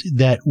out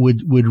that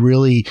would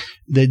really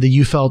that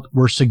you felt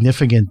were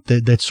significant,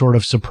 that sort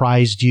of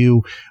surprised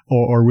you,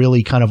 or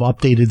really kind of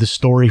updated the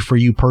story for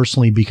you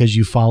personally because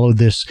you followed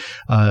this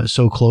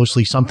so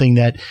closely? Something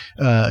that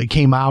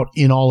came out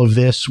in all of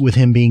this with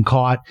him being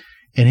caught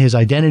and his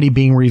identity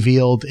being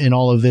revealed and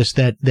all of this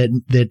that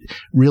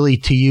really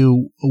to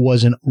you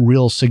was a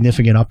real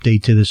significant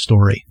update to this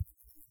story.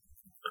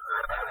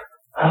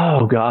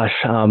 Oh gosh.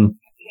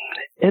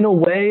 In a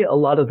way, a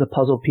lot of the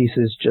puzzle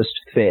pieces just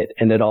fit,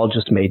 and it all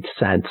just made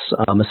sense,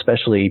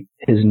 especially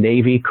his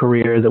Navy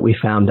career that we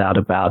found out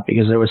about,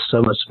 because there was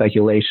so much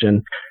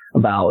speculation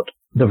about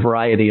the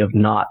variety of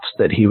knots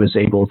that he was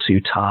able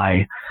to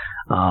tie.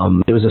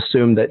 It was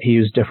assumed that he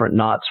used different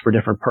knots for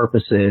different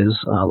purposes,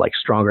 like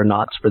stronger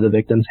knots for the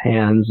victim's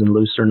hands and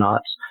looser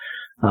knots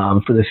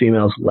for the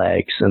female's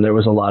legs. And there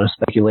was a lot of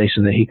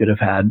speculation that he could have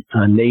had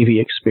Navy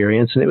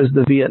experience, and it was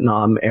the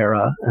Vietnam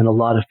era, and a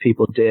lot of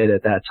people did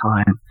at that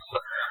time.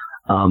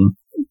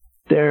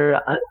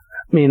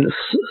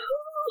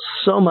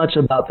 So much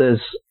about this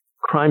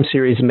crime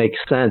series makes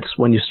sense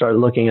when you start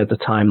looking at the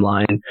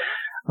timeline.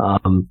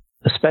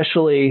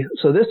 especially,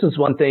 so this is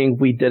one thing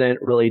we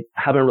haven't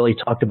really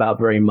talked about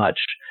very much.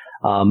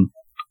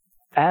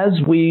 As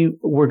we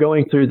were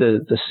going through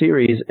the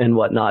series and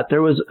whatnot,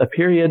 there was a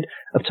period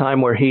of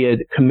time where he had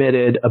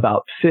committed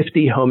about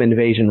 50 home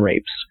invasion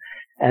rapes.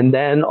 And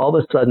then all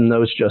of a sudden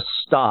those just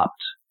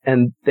stopped.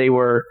 And they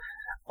were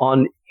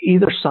on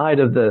either side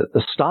of the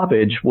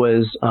stoppage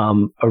was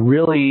a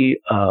really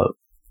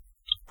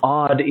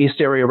odd East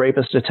Area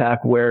Rapist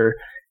attack where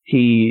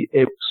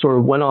it sort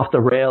of went off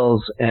the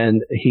rails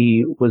and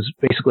he was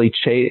basically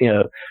chased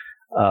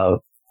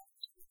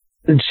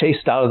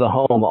out of the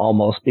home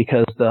almost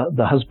because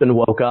the husband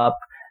woke up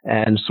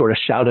and sort of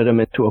shouted him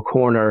into a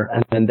corner,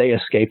 and then they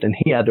escaped and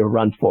he had to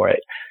run for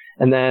it.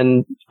 And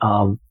then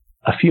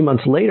a few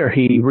months later,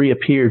 he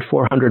reappeared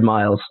 400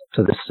 miles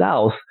to the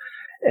south,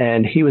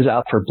 and he was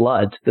out for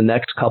blood. The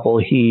next couple,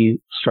 he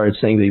started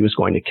saying that he was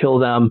going to kill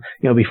them.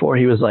 Before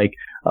he was like,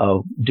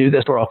 "Oh, do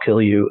this or I'll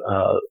kill you."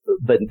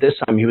 But this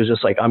time he was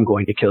just like, "I'm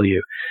going to kill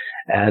you."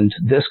 And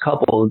this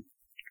couple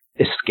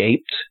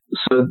escaped.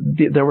 So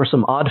there were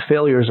some odd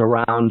failures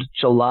around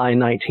July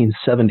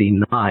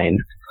 1979.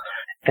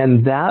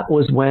 And that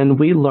was when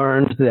we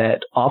learned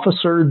that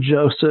Officer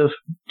Joseph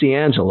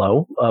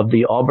DeAngelo of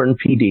the Auburn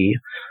PD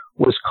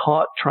was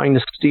caught trying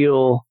to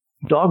steal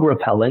dog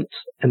repellent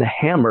and a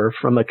hammer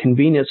from a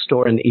convenience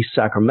store in East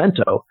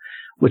Sacramento,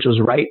 which was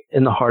right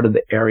in the heart of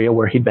the area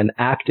where he'd been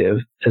active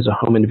as a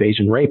home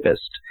invasion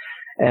rapist.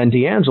 And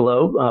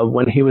DeAngelo,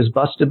 when he was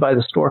busted by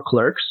the store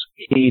clerks,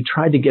 he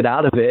tried to get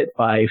out of it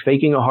by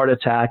faking a heart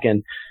attack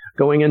and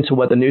going into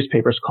what the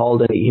newspapers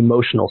called an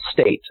emotional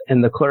state.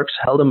 And the clerks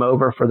held him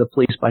over for the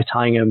police by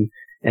tying him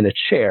in a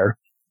chair.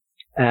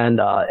 And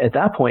at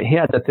that point, he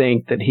had to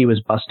think that he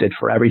was busted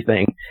for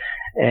everything.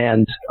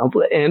 And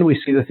we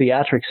see the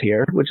theatrics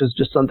here, which is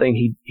just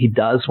something he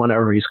does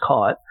whenever he's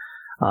caught.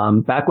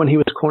 Back when he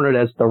was cornered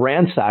as the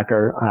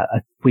ransacker,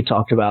 we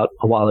talked about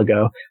a while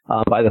ago,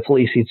 by the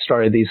police, he'd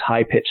started these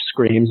high-pitched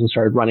screams and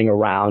started running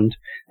around.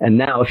 And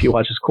now, if you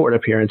watch his court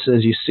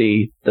appearances, you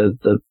see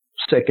the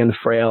sick and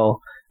frail,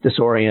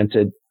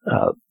 disoriented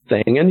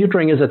thing. And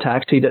during his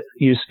attacks, he'd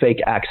use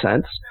fake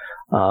accents,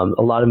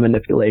 a lot of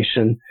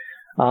manipulation.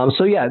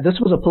 So yeah, this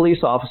was a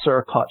police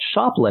officer caught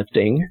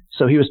shoplifting.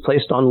 So he was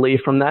placed on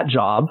leave from that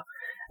job.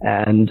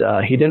 And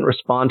he didn't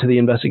respond to the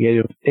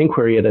investigative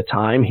inquiry at a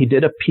time. He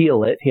did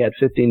appeal it. He had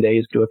 15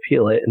 days to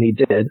appeal it, and he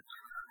did.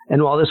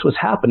 And while this was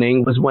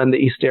happening was when the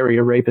East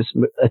Area Rapist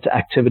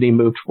activity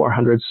moved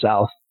 400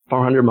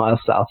 miles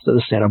south to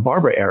the Santa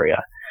Barbara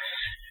area.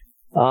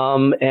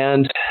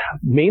 And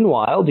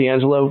meanwhile,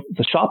 DeAngelo,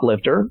 the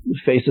shoplifter,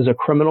 faces a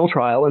criminal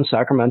trial in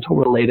Sacramento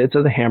related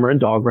to the hammer and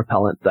dog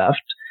repellent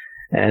theft.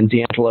 And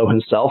DeAngelo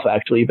himself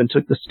actually even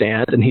took the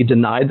stand, and he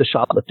denied the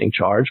shoplifting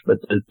charge, but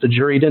the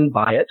jury didn't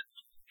buy it.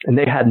 And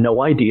they had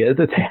no idea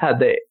that they had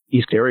the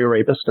East Area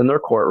Rapist in their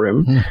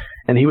courtroom.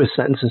 And he was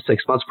sentenced to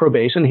 6 months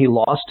probation. He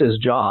lost his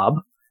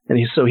job, and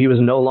so he was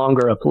no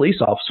longer a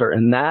police officer.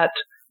 And that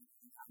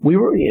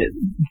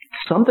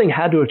something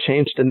had to have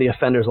changed in the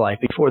offender's life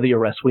before the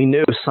arrest. We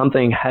knew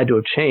something had to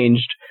have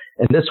changed,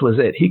 and this was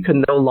it. He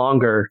could no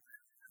longer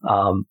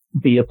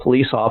be a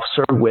police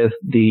officer with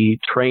the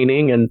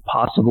training and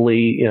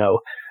possibly,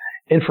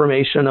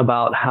 information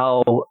about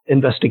how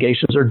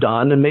investigations are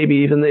done, and maybe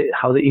even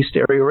how the East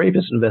Area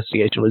Rapist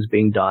investigation was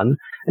being done.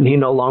 And he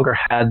no longer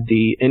had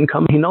the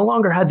income. He no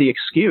longer had the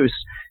excuse,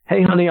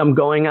 "Hey, honey, I'm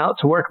going out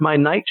to work my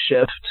night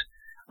shift.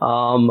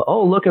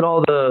 Oh, look at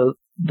all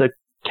the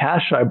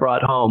cash I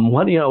brought home."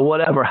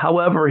 Whatever.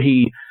 However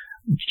he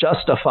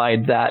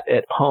justified that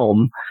at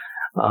home,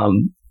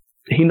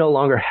 he no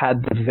longer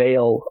had the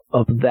veil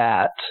of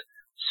that.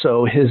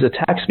 So his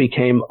attacks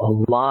became a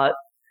lot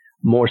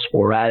more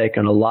sporadic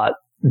and a lot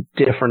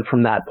different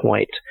from that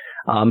point.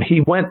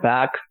 He went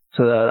back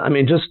to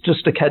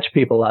just to catch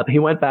people up, he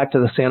went back to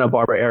the Santa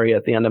Barbara area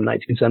at the end of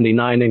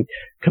 1979 and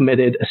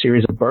committed a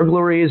series of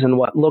burglaries and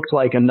what looked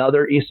like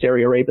another East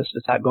Area Rapist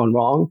attack gone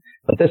wrong.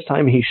 But this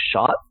time he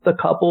shot the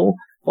couple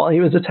while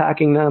he was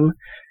attacking them.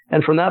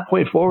 And from that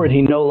point forward,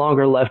 he no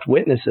longer left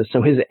witnesses.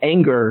 So his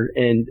anger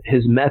and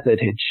his method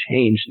had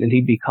changed, and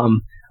he'd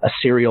become a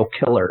serial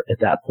killer at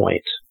that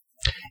point.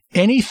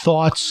 Any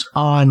thoughts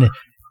on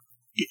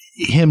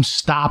him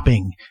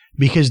stopping?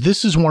 Because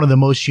this is one of the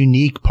most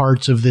unique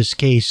parts of this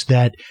case,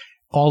 that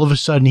all of a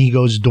sudden he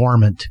goes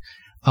dormant.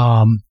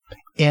 And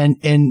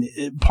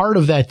part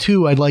of that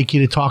too, I'd like you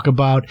to talk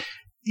about,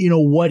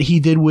 what he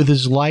did with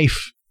his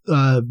life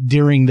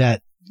during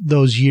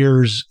those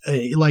years.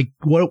 Like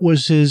what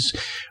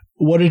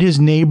did his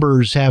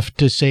neighbors have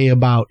to say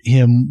about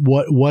him?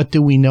 What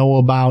do we know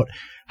about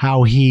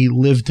how he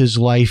lived his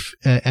life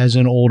as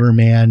an older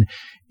man?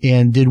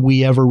 And did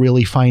we ever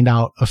really find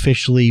out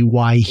officially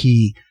why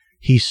he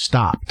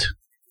stopped?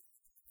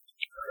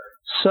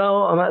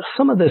 So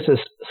some of this is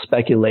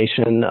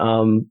speculation,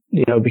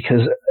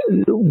 because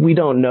we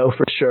don't know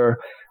for sure.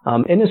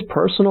 In his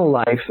personal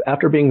life,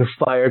 after being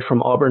fired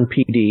from Auburn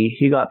PD,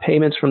 he got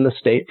payments from the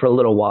state for a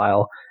little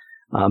while.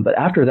 But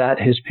after that,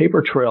 his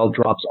paper trail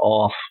drops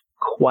off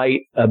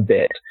quite a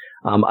bit.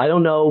 I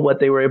don't know what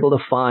they were able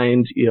to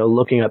find,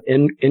 looking up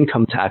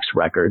income tax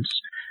records.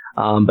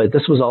 But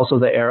this was also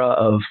the era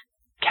of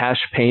cash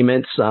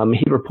payments.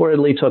 He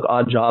reportedly took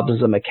odd jobs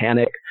as a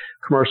mechanic,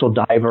 commercial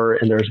diver,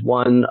 and there's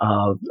one,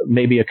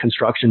 maybe a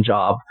construction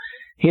job.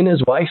 He and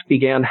his wife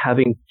began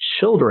having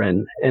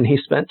children, and he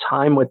spent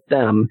time with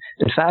them.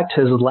 In fact,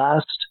 his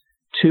last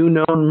 2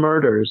 known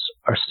murders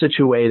are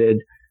situated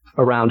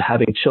around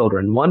having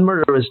children. One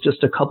murder was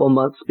just a couple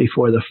months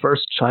before the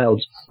first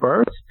child's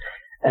birth,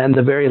 and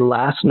the very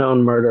last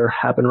known murder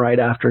happened right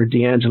after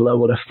DeAngelo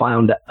would have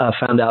found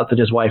out that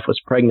his wife was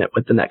pregnant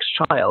with the next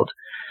child.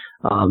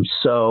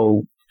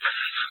 So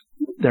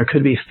there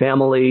could be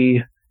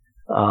family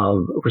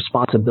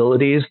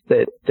responsibilities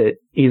that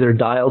either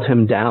dialed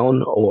him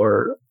down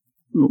or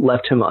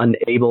left him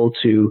unable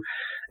to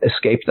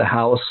escape the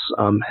house.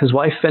 His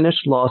wife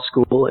finished law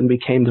school and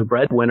became the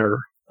breadwinner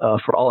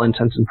for all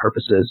intents and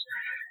purposes.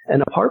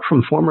 And apart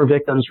from former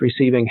victims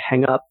receiving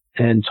hang-up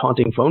and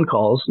taunting phone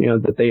calls,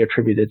 that they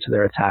attributed to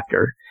their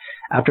attacker,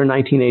 after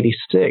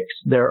 1986,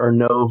 there are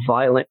no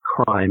violent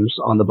crimes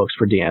on the books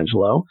for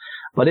DeAngelo,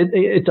 but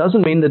it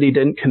doesn't mean that he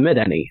didn't commit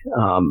any.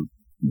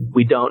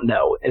 We don't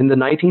know. In the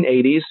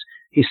 1980s,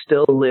 he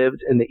still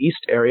lived in the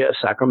east area of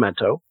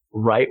Sacramento,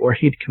 right where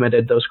he'd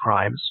committed those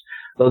crimes,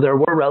 though there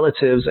were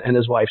relatives and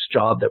his wife's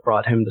job that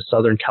brought him to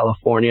Southern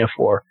California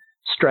for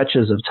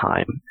stretches of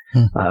time.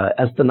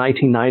 As the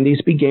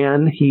 1990s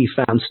began, he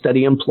found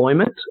steady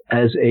employment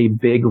as a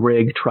big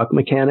rig truck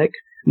mechanic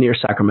near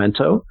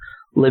Sacramento,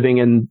 living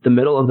in the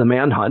middle of the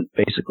manhunt,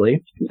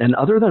 basically. And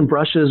other than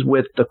brushes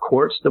with the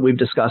courts that we've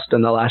discussed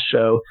in the last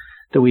show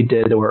that we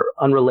did that were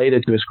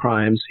unrelated to his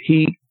crimes,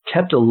 he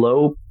kept a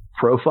low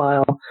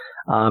profile.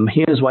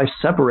 He and his wife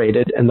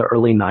separated in the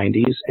early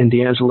 90s, and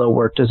DeAngelo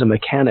worked as a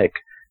mechanic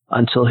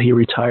until he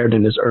retired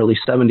in his early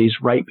 70s,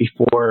 right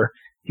before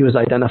he was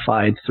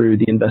identified through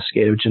the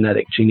investigative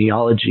genetic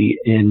genealogy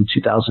in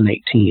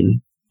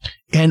 2018.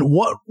 And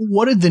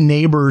what did the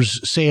neighbors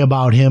say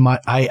about him?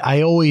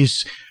 I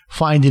always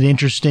find it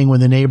interesting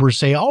when the neighbors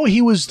say, "Oh,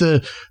 he was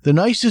the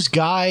nicest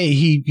guy.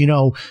 He,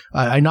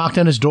 I knocked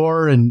on his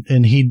door and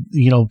he'd,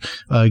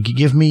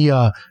 give me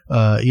a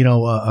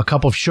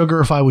cup of sugar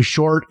if I was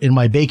short in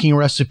my baking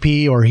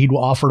recipe, or he'd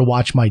offer to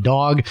watch my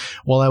dog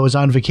while I was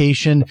on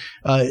vacation."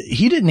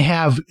 He didn't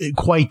have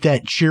quite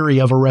that cheery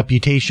of a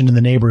reputation in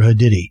the neighborhood,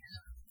 did he?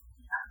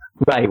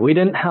 Right. We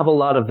didn't have a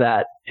lot of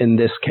that in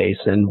this case,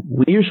 and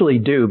we usually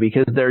do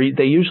because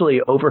they usually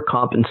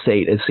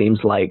overcompensate, it seems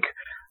like,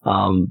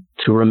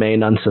 to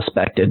remain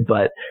unsuspected.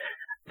 But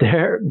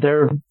there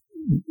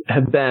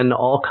have been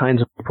all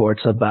kinds of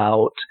reports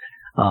about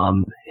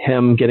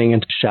him getting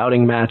into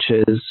shouting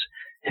matches,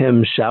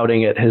 him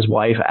shouting at his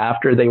wife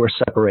after they were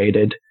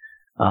separated,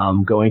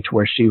 going to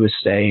where she was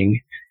staying,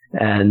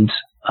 and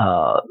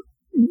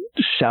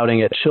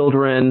shouting at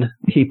children.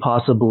 He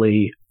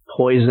possibly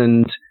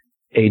poisoned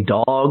a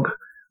dog,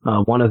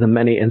 one of the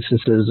many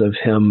instances of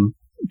him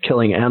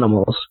killing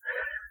animals.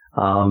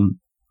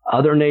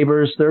 Other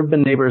neighbors, there have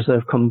been neighbors that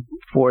have come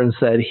forward and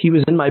said, he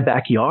was in my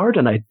backyard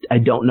and I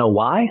don't know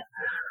why.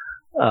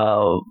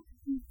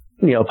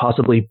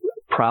 Possibly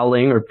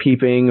prowling or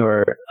peeping,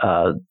 or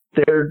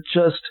there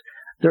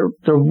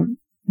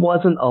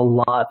wasn't a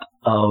lot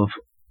of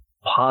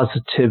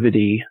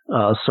positivity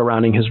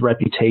surrounding his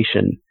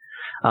reputation.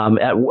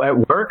 At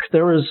work,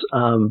 there was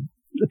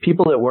the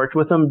people that worked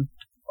with him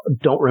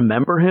don't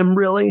remember him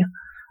really.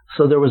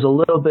 So there was a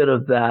little bit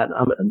of that.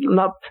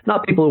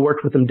 Not people who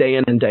worked with him day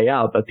in and day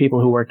out, but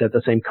people who worked at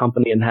the same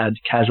company and had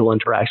casual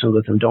interactions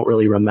with him don't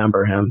really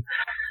remember him.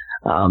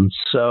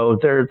 So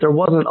there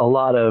wasn't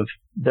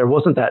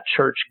that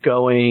church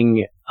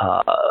going,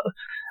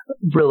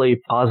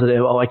 really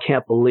positive. Oh, I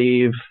can't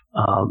believe,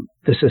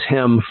 this is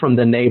him from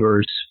the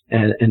neighbors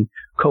and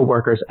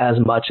coworkers as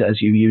much as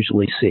you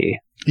usually see.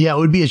 Yeah, it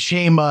would be a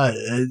shame,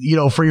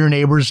 for your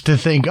neighbors to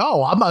think,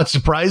 "Oh, I'm not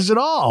surprised at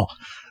all.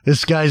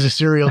 This guy's a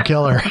serial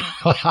killer."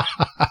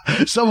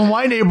 Some of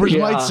my neighbors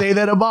might say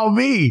that about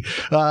me.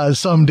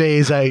 Some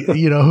days,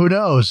 who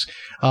knows?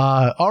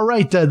 All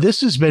right.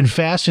 This has been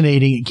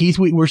fascinating. Keith,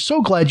 we're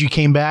so glad you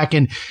came back,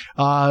 and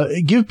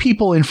give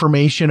people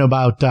information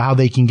about how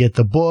they can get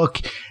the book,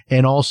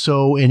 and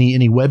also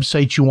any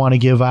websites you want to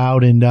give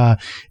out,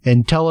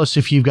 and tell us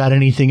if you've got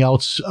anything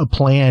else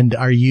planned.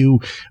 Are you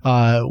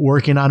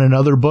working on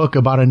another book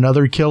about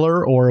another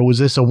killer, or was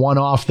this a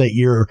one-off that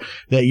you're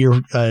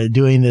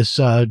doing this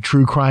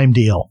true crime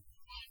deal?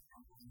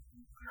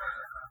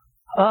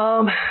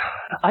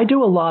 I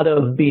do a lot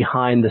of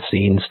behind the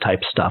scenes type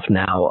stuff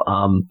now.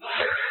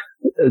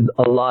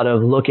 A lot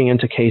of looking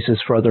into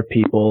cases for other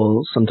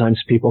people. Sometimes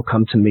people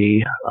come to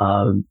me,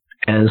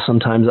 and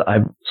sometimes I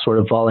sort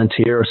of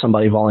volunteer or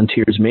somebody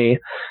volunteers me,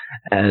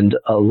 and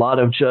a lot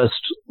of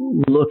just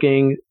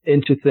looking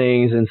into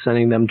things and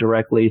sending them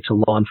directly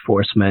to law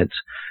enforcement.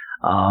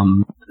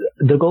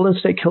 The Golden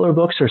State Killer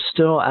books are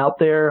still out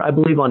there, I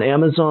believe, on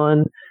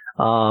Amazon.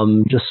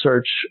 Just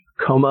search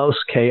Komos,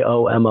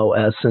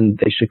 Komos, and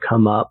they should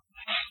come up.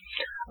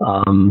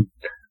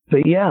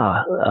 But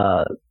yeah,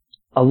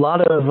 a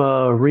lot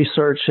of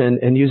research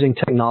and using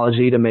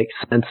technology to make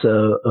sense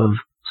of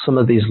some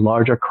of these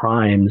larger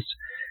crimes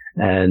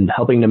and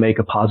helping to make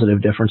a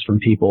positive difference from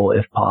people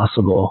if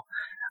possible.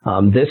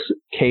 This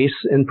case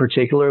in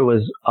particular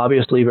was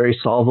obviously very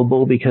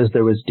solvable because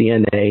there was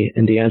DNA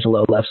and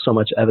DeAngelo left so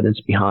much evidence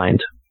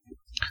behind.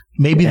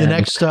 Maybe the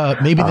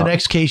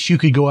next case you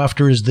could go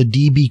after is the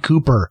D.B.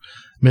 Cooper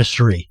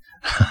mystery.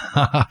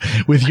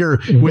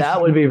 That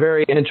would be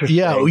very interesting.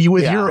 Yeah,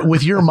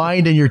 with your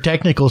mind and your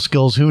technical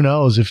skills, who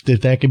knows if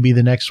that could be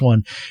the next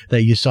one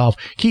that you solve.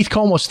 Keith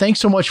Komos,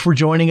 thanks so much for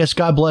joining us.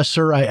 God bless,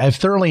 sir. I've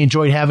thoroughly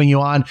enjoyed having you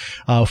on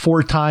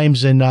 4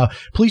 times, and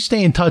please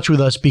stay in touch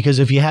with us, because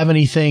if you have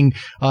anything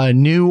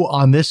new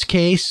on this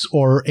case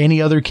or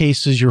any other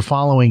cases you're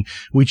following,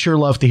 we'd sure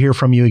love to hear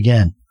from you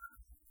again.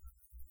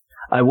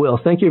 I will.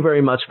 Thank you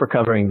very much for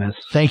covering this.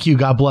 Thank you.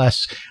 God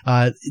bless.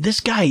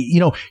 This guy,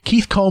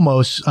 Keith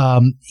Komos,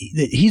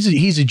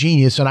 he's a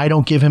genius, and I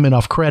don't give him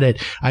enough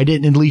credit. I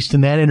didn't, at least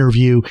in that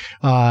interview,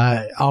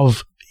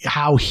 of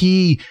how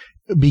he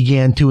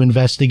began to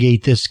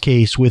investigate this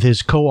case with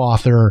his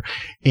co-author.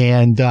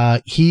 And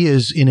he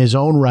is, in his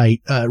own right,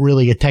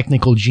 really a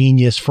technical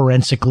genius,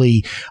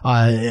 forensically,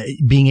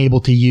 being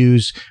able to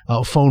use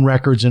phone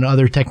records and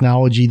other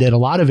technology that a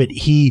lot of it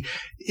he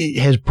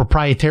has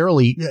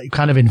proprietarily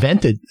kind of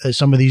invented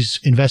some of these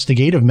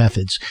investigative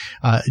methods.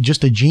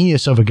 Just a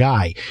genius of a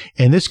guy.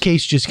 And this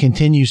case just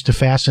continues to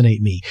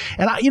fascinate me.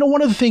 And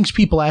one of the things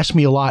people ask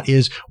me a lot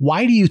is,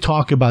 why do you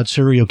talk about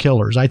serial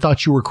killers? I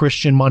thought you were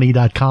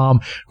ChristianMoney.com,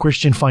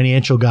 Christian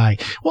financial guy.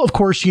 Well, of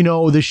course,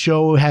 this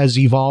show has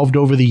evolved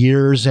over the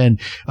years,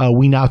 and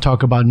we now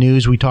talk about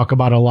news. We talk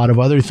about a lot of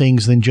other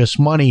things than just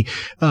money.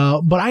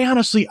 But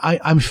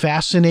I'm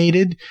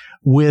fascinated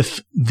with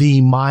the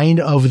mind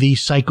of the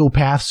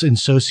psychopaths and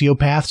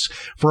sociopaths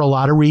for a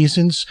lot of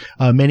reasons.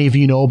 Many of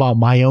you know about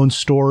my own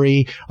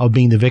story of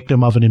being the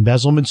victim of an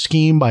embezzlement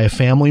scheme by a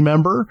family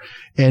member.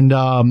 And,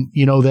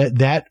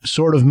 that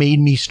sort of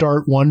made me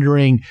start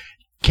wondering,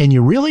 can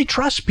you really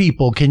trust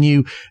people? Can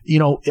you,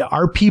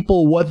 are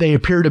people what they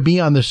appear to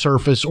be on the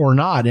surface or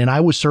not? And I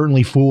was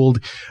certainly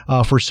fooled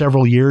for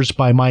several years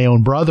by my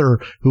own brother,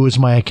 who was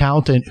my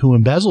accountant, who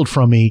embezzled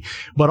from me.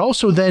 But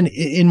also then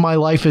in my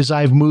life, as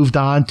I've moved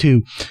on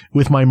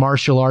with my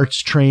martial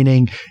arts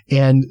training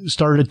and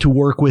started to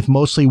work with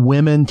mostly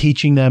women,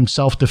 teaching them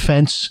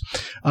self-defense,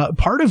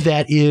 part of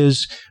that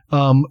is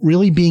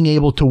really being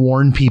able to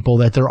warn people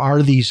that there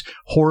are these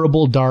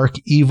horrible, dark,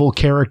 evil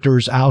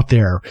characters out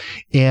there.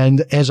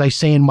 And as I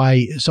say in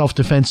my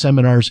self-defense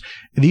seminars,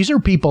 these are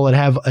people that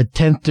have a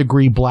 10th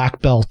degree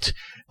black belt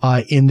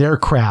in their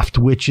craft,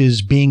 which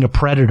is being a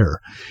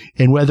predator.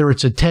 And whether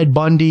it's a Ted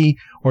Bundy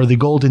or the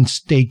Golden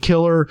State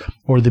Killer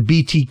or the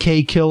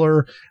BTK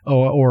Killer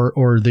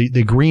or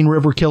the Green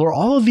River Killer,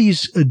 all of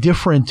these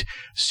different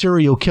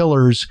serial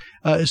killers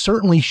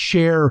certainly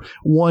share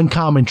one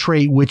common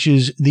trait, which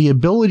is the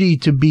ability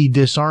to be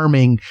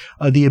disarming,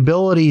 the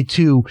ability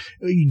to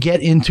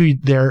get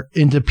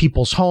into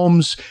people's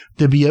homes,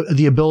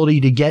 the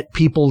ability to get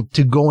people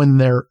to go in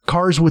their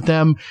cars with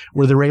them,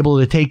 where they're able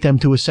to take them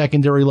to a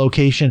secondary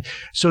location.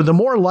 So the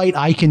more light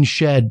I can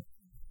shed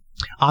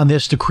on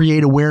this to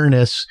create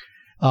awareness,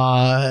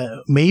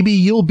 maybe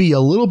you'll be a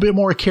little bit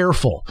more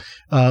careful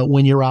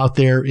when you're out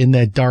there in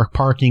that dark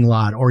parking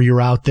lot, or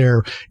you're out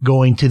there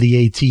going to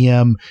the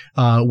ATM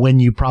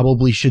when you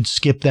probably should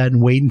skip that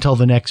and wait until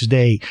the next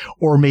day,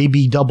 or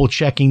maybe double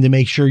checking to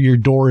make sure your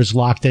door is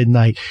locked at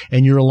night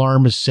and your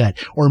alarm is set,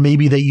 or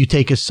maybe that you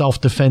take a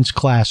self-defense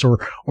class or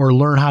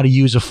learn how to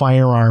use a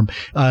firearm.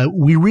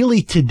 We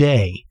really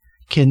today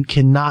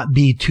cannot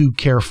be too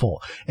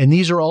careful. And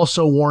these are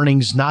also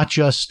warnings, not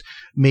just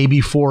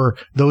maybe for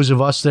those of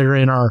us that are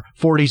in our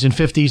 40s and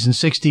 50s and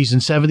 60s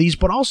and 70s,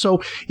 but also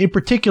in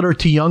particular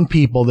to young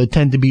people that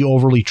tend to be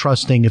overly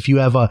trusting. If you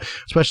have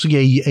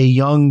especially a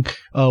young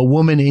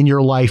woman in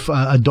your life,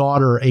 a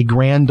daughter, a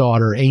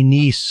granddaughter, a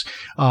niece,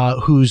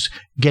 who's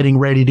getting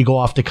ready to go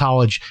off to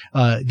college,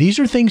 these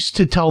are things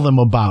to tell them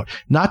about,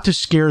 not to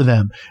scare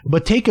them,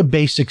 but take a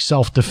basic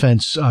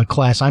self-defense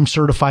class. I'm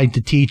certified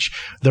to teach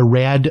the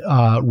RAD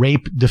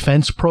rape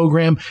defense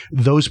program.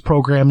 Those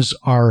programs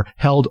are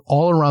held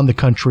all around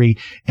the country,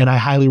 and I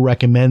highly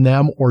recommend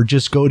them. Or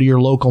just go to your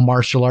local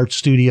martial arts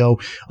studio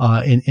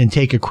and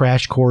take a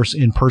crash course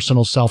in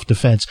personal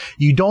self-defense.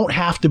 You don't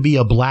have to be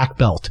a black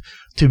belt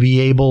to be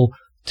able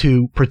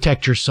to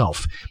protect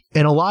yourself.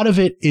 And a lot of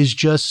it is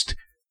just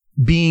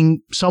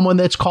being someone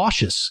that's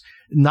cautious,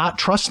 not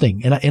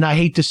trusting. And I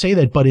hate to say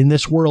that, but in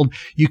this world,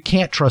 you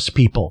can't trust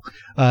people.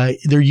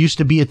 There used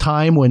to be a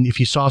time when if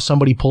you saw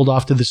somebody pulled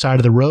off to the side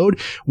of the road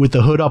with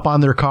the hood up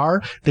on their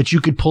car, that you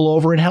could pull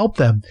over and help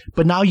them.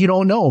 But now you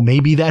don't know.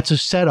 Maybe that's a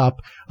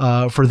setup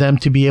for them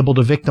to be able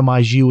to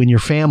victimize you and your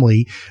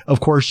family. Of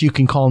course, you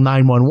can call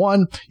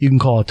 911. You can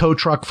call a tow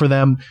truck for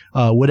them,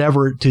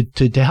 whatever,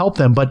 to help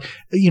them. But,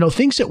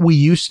 things that we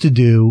used to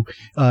do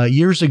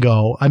years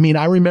ago. I mean,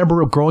 I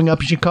remember growing up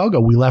in Chicago,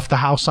 we left the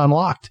house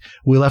unlocked.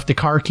 We left the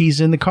car keys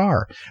in the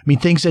car. I mean,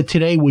 things that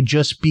today would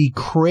just be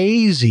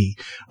crazy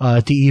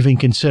to even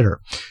consider.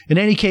 In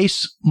any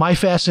case, my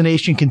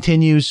fascination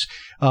continues.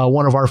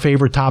 One of our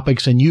favorite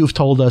topics, and you've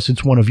told us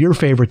it's one of your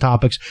favorite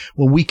topics,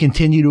 when we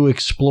continue to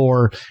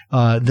explore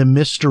the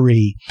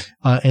mystery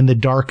and the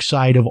dark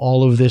side of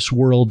all of this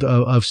world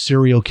of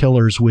serial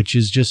killers, which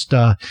is just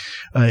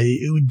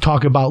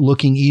talk about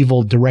looking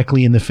evil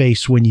directly in the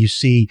face when you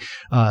see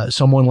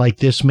someone like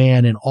this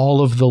man and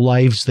all of the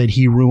lives that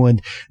he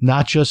ruined,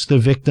 not just the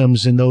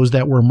victims and those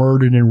that were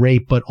murdered and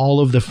raped, but all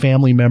of the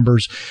family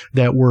members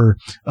that were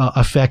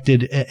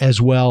affected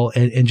as well,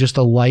 and just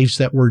the lives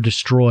that were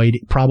destroyed,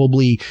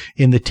 probably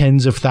in the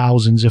tens of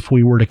thousands if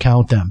we were to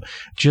count them.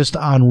 Just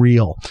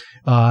unreal.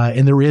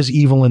 And there is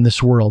evil in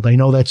this world. I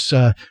know that's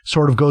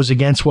sort of goes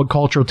against what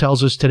culture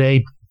tells us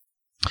today.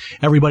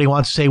 Everybody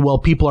wants to say, well,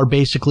 people are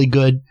basically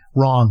good.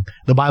 Wrong.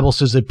 The Bible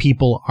says that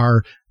people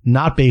are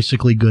not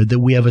basically good, that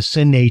we have a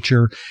sin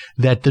nature,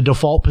 that the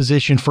default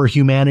position for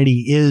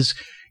humanity is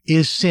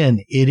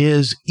sin. It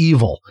is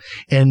evil.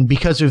 And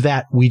because of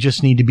that, we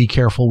just need to be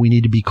careful. We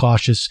need to be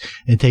cautious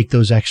and take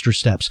those extra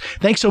steps.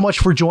 Thanks so much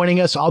for joining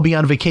us. I'll be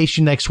on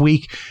vacation next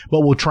week,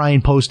 but we'll try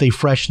and post a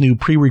fresh new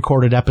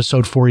pre-recorded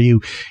episode for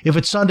you. If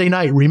it's Sunday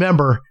night,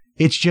 remember,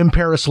 it's Jim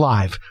Paris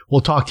Live.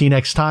 We'll talk to you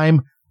next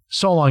time.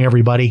 So long,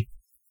 everybody.